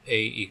with a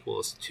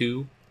equals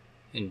 2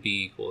 and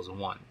b equals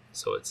 1.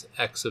 So it's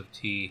x of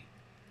t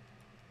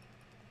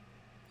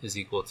is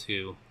equal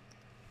to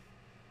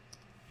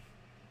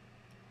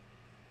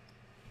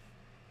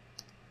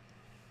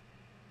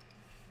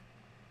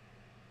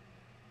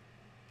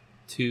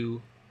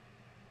two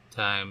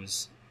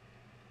times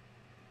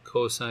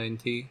cosine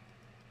t,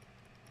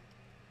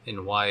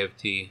 and y of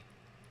t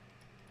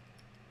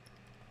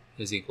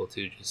is equal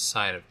to just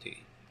sine of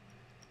t.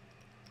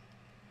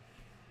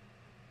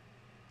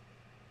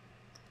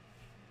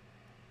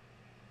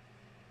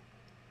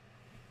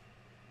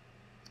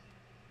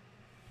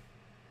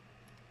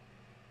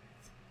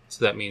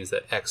 So that means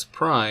that x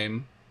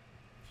prime,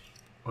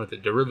 or the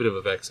derivative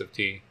of x of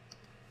t,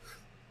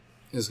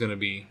 is going to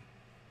be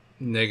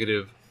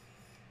negative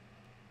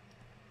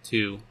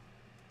 2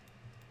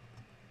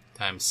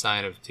 times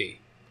sine of t.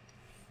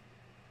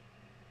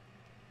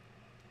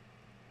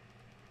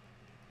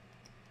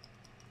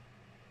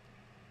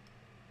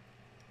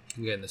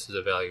 Again, this is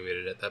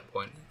evaluated at that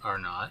point R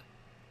naught,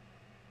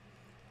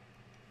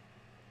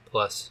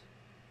 plus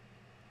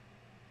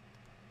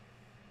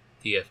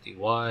df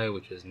dy,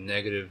 which is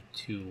negative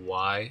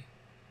 2y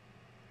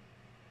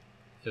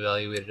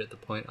evaluated at the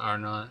point R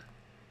naught,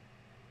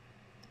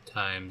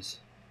 times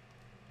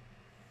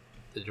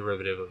the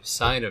derivative of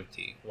sine of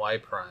t, y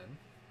prime,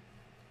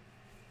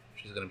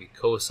 which is going to be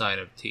cosine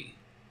of t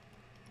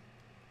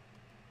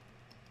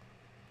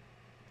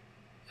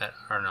at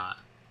R naught.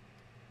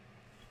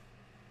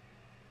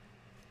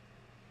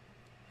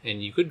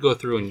 And you could go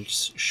through and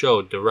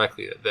show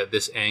directly that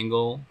this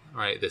angle,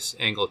 right, this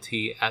angle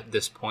t at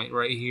this point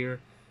right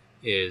here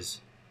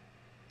is,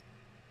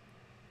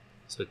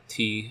 so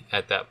t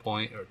at that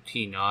point, or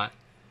t naught,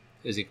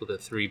 is equal to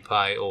 3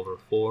 pi over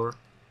 4.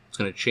 It's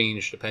going to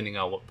change depending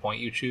on what point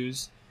you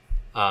choose.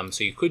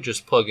 So you could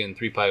just plug in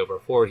 3 pi over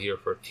 4 here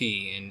for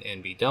t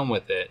and be done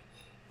with it.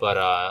 But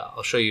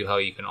I'll show you how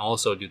you can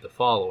also do the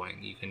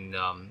following. You can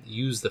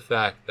use the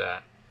fact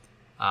that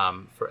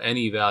for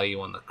any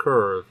value on the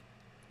curve,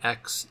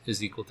 x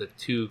is equal to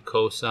 2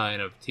 cosine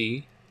of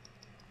t.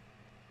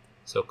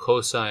 So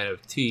cosine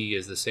of t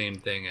is the same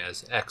thing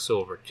as x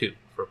over 2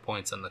 for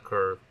points on the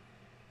curve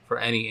for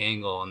any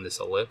angle on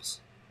this ellipse.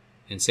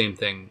 And same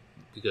thing,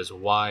 because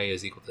y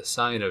is equal to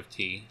sine of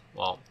t,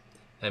 well,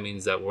 that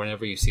means that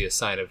whenever you see a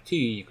sine of t,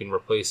 you can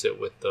replace it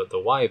with the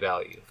y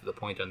value for the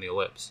point on the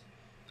ellipse,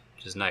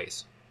 which is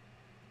nice.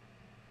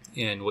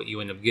 And what you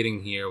end up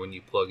getting here when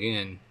you plug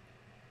in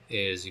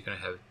is you're going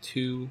to have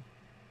 2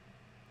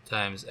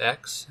 times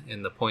x,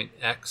 and the point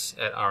x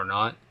at R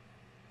naught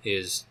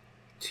is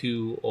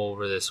 2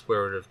 over the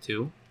square root of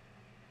 2.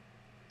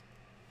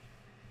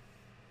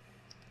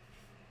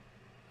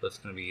 So it's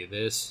going to be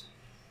this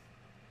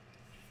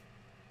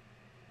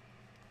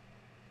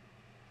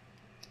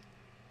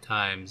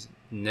times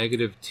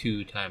negative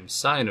 2 times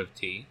sine of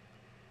t,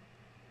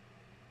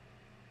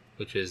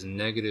 which is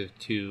negative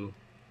 2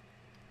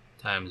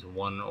 times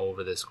 1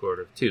 over the square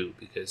root of 2,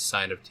 because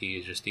sine of t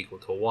is just equal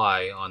to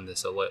y on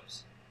this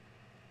ellipse.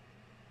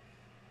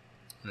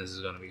 And this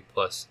is going to be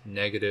plus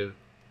negative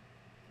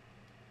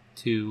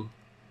 2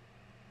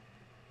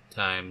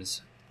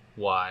 times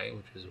y,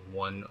 which is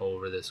 1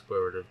 over the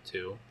square root of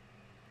 2,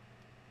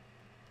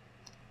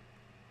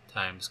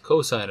 times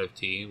cosine of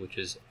t, which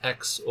is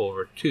x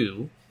over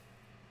 2.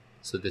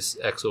 So this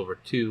x over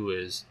 2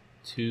 is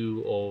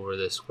 2 over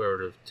the square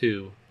root of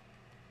 2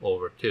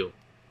 over 2.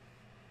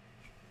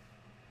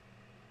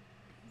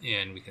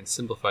 And we can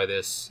simplify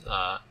this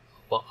a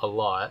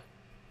lot.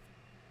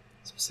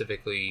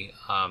 Specifically,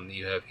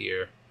 you have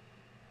here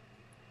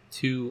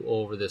 2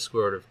 over the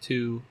square root of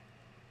 2.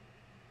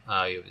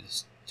 You have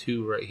just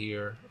 2 right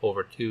here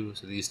over 2.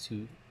 So these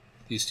two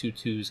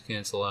 2's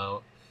cancel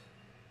out.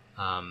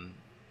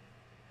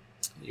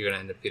 You're going to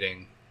end up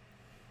getting,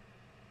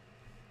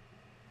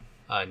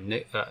 and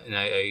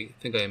I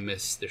think I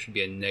missed, there should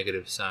be a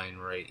negative sign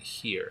right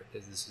here,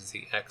 because this is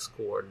the x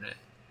coordinate.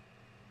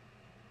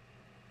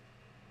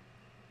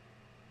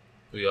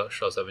 We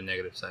should also have a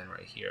negative sign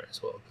right here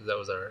as well, because that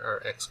was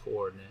our x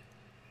coordinate.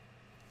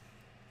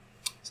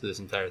 So this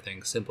entire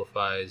thing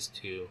simplifies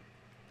to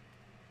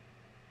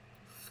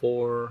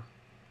 4.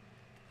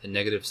 The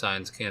negative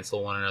signs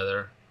cancel one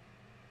another.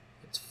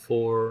 It's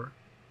 4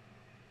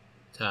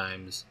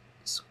 times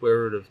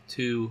square root of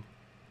 2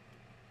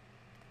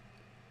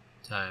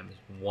 times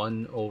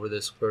 1 over the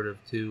square root of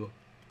 2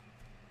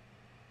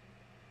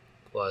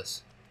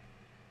 plus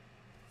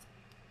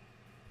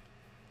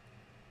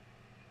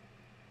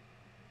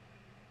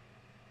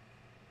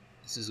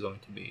this is going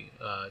to be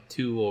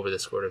 2 over the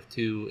square root of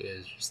 2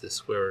 is just the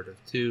square root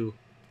of 2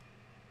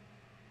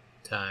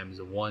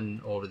 times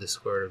 1 over the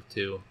square root of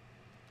 2.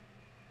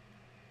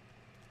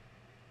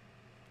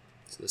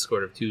 So the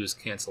square root of 2's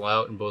cancel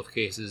out in both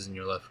cases, and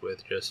you're left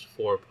with just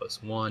 4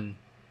 plus 1,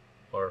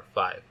 or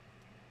 5.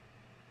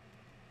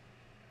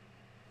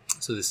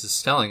 So this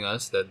is telling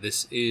us that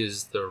this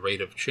is the rate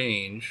of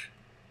change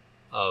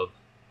of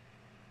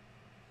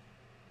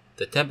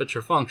the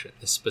temperature function,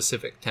 the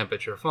specific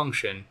temperature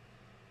function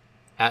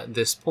at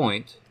this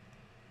point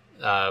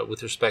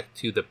with respect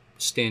to the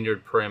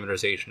standard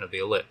parameterization of the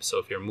ellipse. So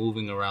if you're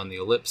moving around the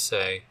ellipse,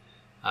 say,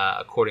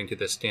 according to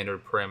the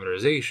standard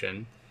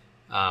parameterization,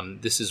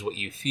 this is what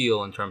you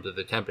feel in terms of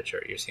the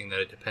temperature. You're seeing that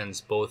it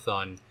depends both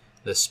on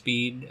the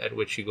speed at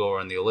which you go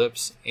around the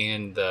ellipse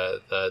and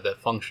the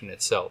function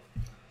itself.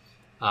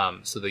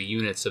 So the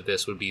units of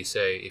this would be,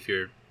 say, if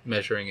you're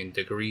measuring in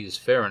degrees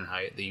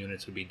Fahrenheit, the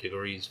units would be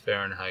degrees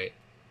Fahrenheit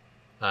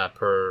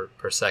per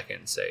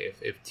second, say,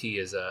 if t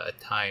is a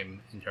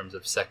time in terms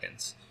of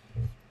seconds.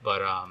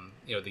 But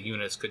you know, the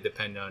units could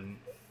depend on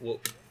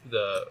what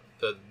the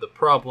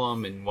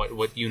problem and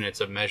what units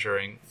of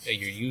measuring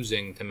you're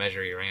using to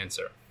measure your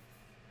answer.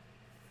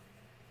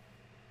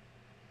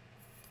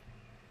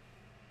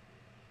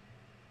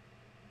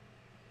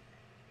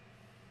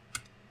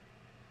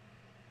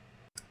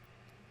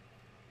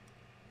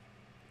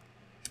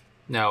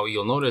 Now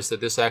you'll notice that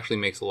this actually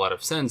makes a lot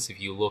of sense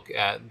if you look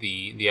at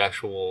the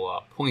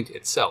actual point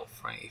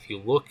itself, right? If you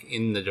look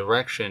in the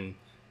direction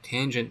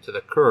tangent to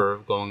the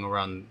curve going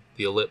around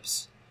the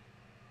ellipse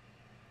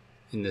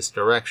in this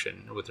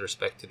direction with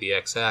respect to the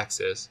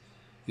x-axis,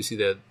 you see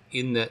that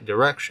in that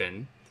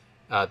direction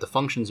the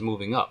function's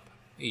moving up.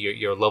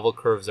 Your level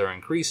curves are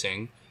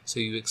increasing, so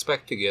you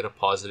expect to get a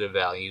positive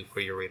value for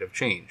your rate of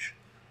change.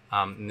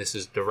 And this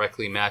is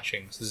directly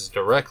matching. So this is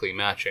directly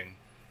matching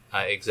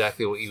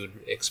exactly what you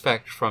would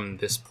expect from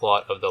this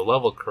plot of the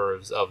level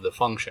curves of the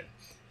function.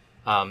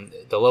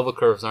 The level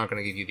curves aren't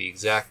going to give you the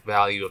exact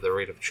value of the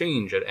rate of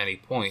change at any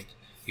point.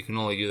 You can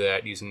only do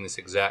that using this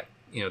exact,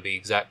 the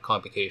exact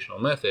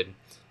computational method.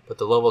 But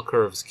the level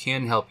curves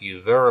can help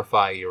you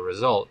verify your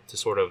result to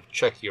sort of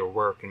check your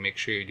work and make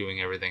sure you're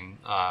doing everything.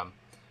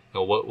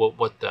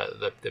 What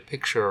the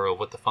picture of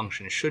what the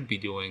function should be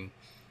doing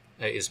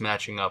is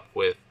matching up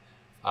with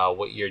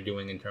what you're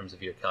doing in terms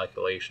of your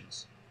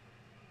calculations.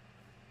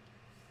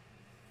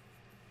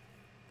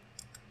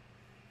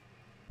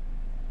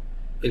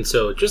 And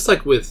so just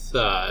like with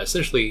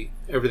essentially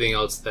everything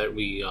else that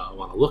we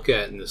want to look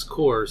at in this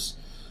course,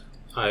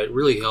 it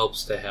really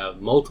helps to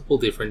have multiple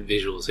different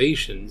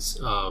visualizations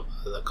of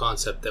the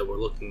concept that we're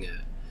looking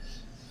at.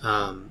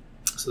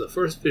 So the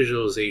first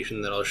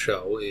visualization that I'll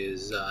show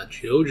is a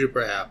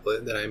GeoGebra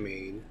applet that I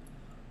made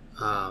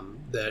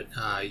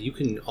that you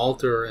can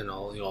alter, and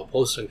I'll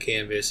post on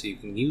Canvas so you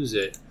can use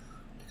it to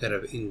kind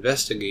of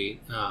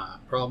investigate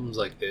problems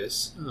like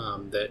this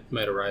that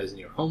might arise in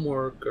your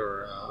homework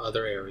or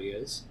other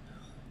areas.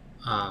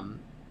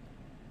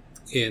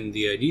 And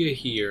the idea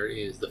here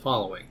is the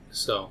following.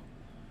 So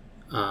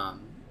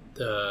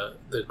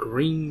the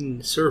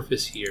green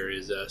surface here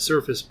is a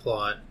surface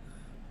plot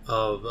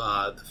of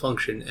the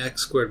function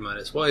x squared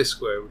minus y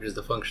squared, which is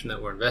the function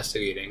that we're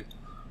investigating.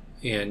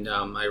 And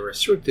I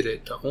restricted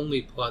it to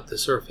only plot the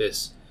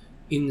surface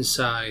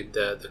inside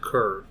the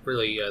curve.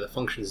 Really, the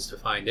function is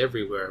defined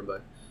everywhere,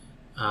 but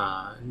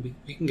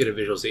we can get a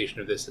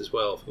visualization of this as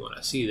well if we want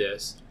to see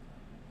this.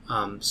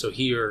 So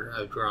here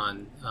I've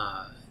drawn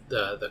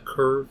the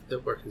curve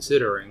that we're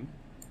considering,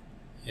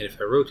 and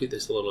if I rotate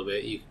this a little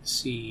bit, you can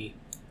see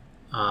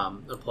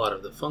a plot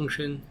of the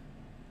function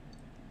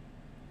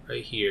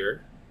right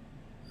here,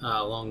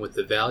 along with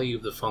the value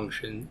of the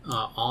function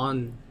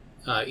on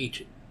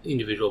each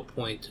individual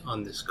point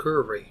on this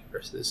curve right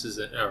here. So this is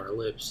our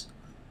ellipse,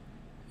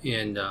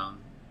 and I'll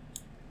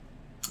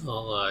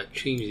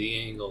change the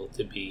angle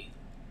to be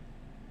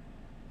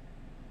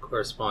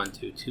correspond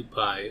to 2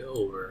 pi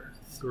over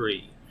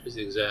 3, which is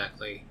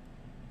exactly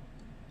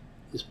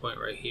this point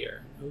right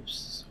here.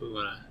 Oops, so we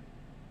want to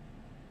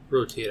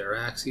rotate our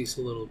axes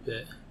a little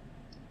bit.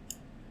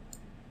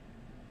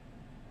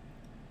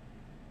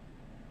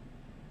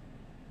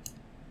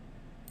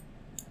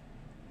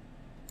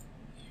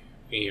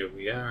 Here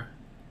we are.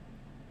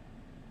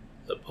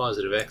 The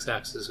positive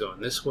x-axis is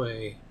going this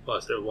way,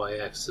 positive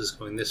y-axis is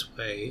going this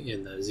way,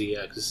 and the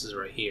z-axis is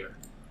right here.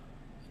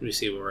 And we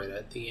see we're right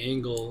at the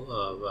angle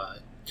of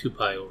 2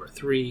 pi over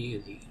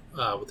 3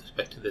 with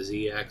respect to the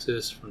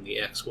z-axis from the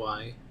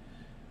xy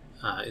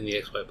in the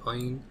xy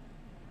plane.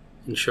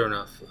 And sure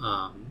enough,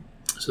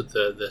 so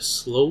the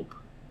slope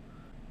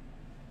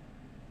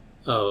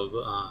of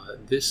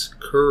this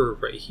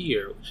curve right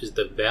here, which is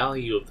the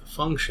value of the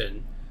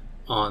function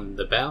on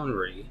the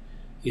boundary,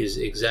 is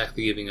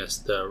exactly giving us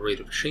the rate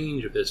of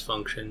change of this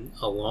function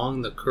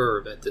along the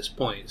curve at this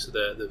point. So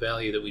the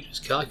value that we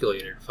just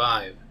calculated,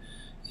 5,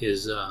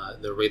 is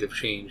the rate of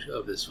change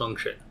of this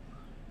function.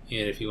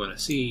 And if you want to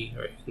see,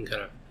 or you can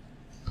kind of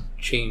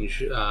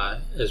change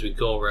as we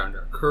go around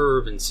our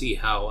curve and see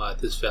how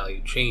this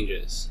value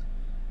changes.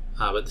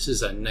 But this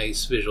is a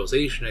nice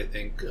visualization, I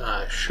think,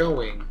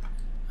 showing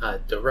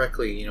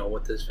directly,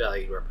 what this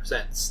value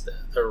represents,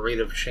 the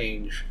rate of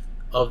change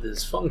of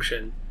this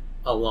function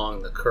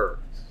along the curve.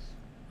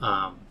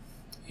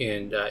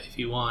 If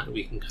you want,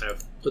 we can kind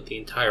of put the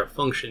entire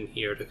function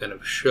here to kind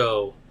of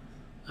show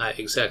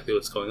exactly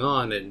what's going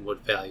on and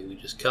what value we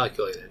just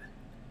calculated.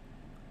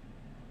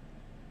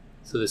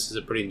 So this is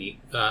a pretty neat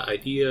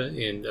idea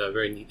and a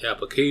very neat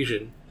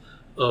application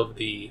of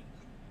the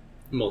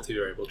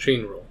multivariable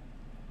chain rule.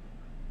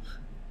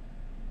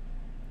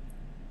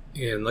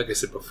 And like I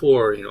said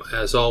before,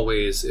 as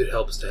always, it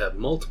helps to have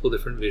multiple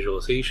different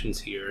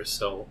visualizations here.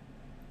 So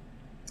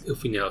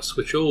if we now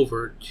switch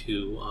over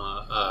to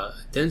a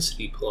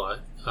density plot,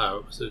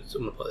 so I'm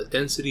going to plot the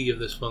density of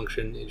this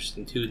function just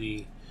in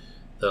 2D,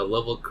 the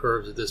level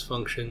curves of this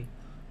function,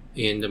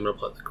 and I'm going to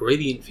plot the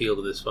gradient field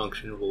of this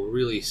function. We'll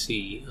really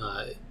see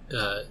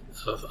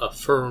a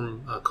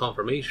firm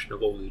confirmation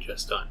of what we've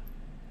just done.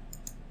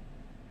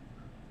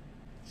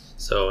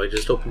 So I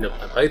just opened up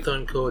my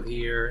Python code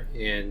here,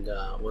 and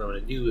what I'm going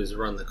to do is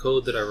run the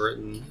code that I've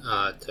written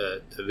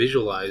to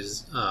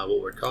visualize what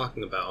we're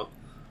talking about.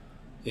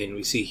 And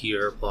we see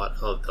here a plot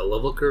of the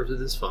level curves of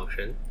this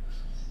function,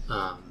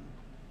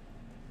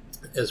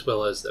 as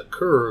well as the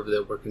curve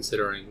that we're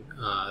considering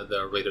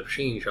the rate of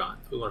change on.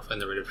 We want to find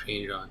the rate of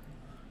change on.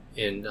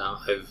 And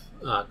I've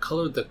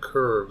colored the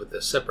curve with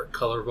a separate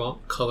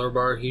color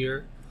bar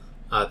here.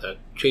 The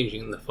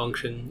changing in the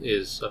function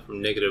is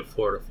from -4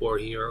 to 4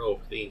 here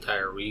over the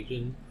entire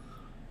region.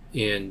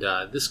 And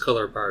this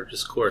color bar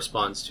just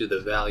corresponds to the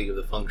value of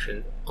the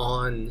function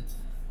on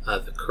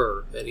the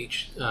curve at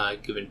each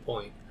given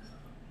point.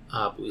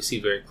 But we see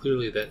very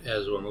clearly that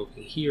as we're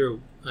moving here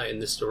in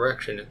this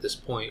direction at this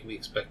point, we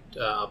expect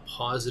a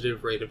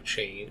positive rate of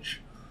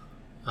change.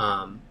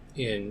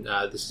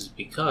 This is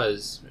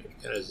because, I can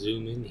kind of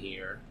zoom in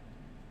here,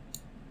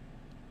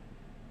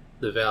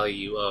 the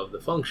value of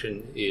the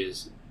function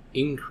is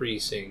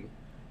increasing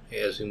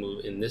as we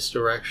move in this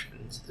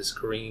direction. So this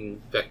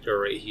green vector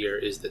right here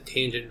is the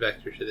tangent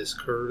vector to this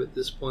curve at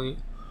this point,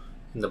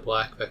 and the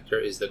black vector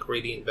is the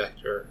gradient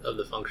vector of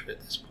the function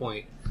at this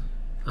point.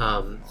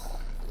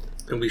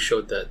 And we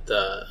showed that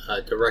the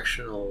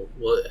directional,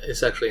 well,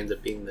 this actually ends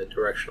up being the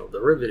directional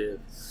derivative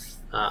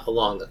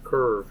along the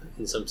curve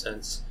in some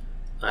sense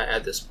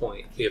at this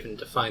point. We haven't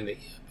defined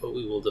that yet, but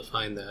we will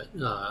define that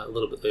a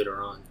little bit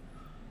later on.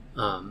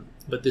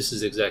 But this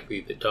is exactly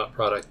the dot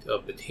product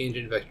of the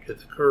tangent vector to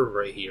the curve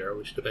right here,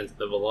 which depends on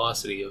the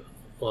velocity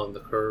along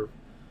the curve,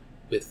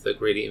 with the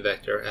gradient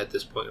vector at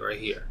this point right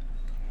here.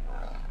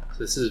 So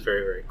this is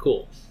very, very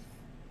cool.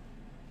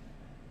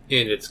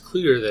 And it's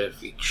clear that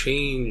if we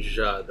change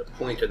the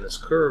point in this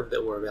curve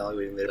that we're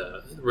evaluating,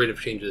 the rate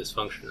of change of this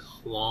function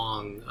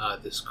along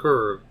this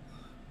curve,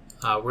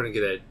 we're going to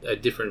get a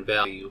different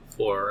value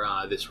for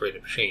this rate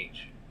of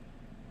change.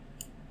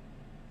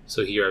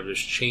 So here I've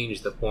just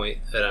changed the point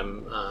that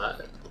I'm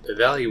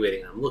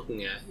evaluating, I'm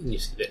looking at, and you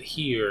see that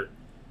here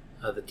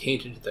the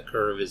tangent to the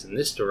curve is in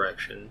this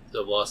direction,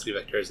 the velocity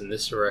vector is in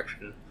this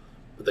direction,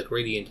 but the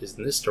gradient is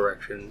in this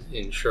direction,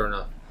 and sure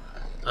enough,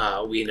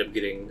 we end up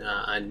getting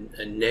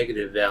a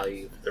negative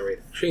value for the rate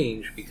of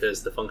change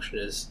because the function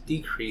is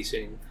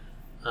decreasing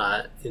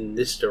in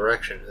this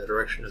direction, the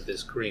direction of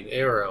this green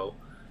arrow,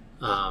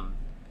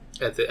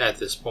 at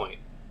this point.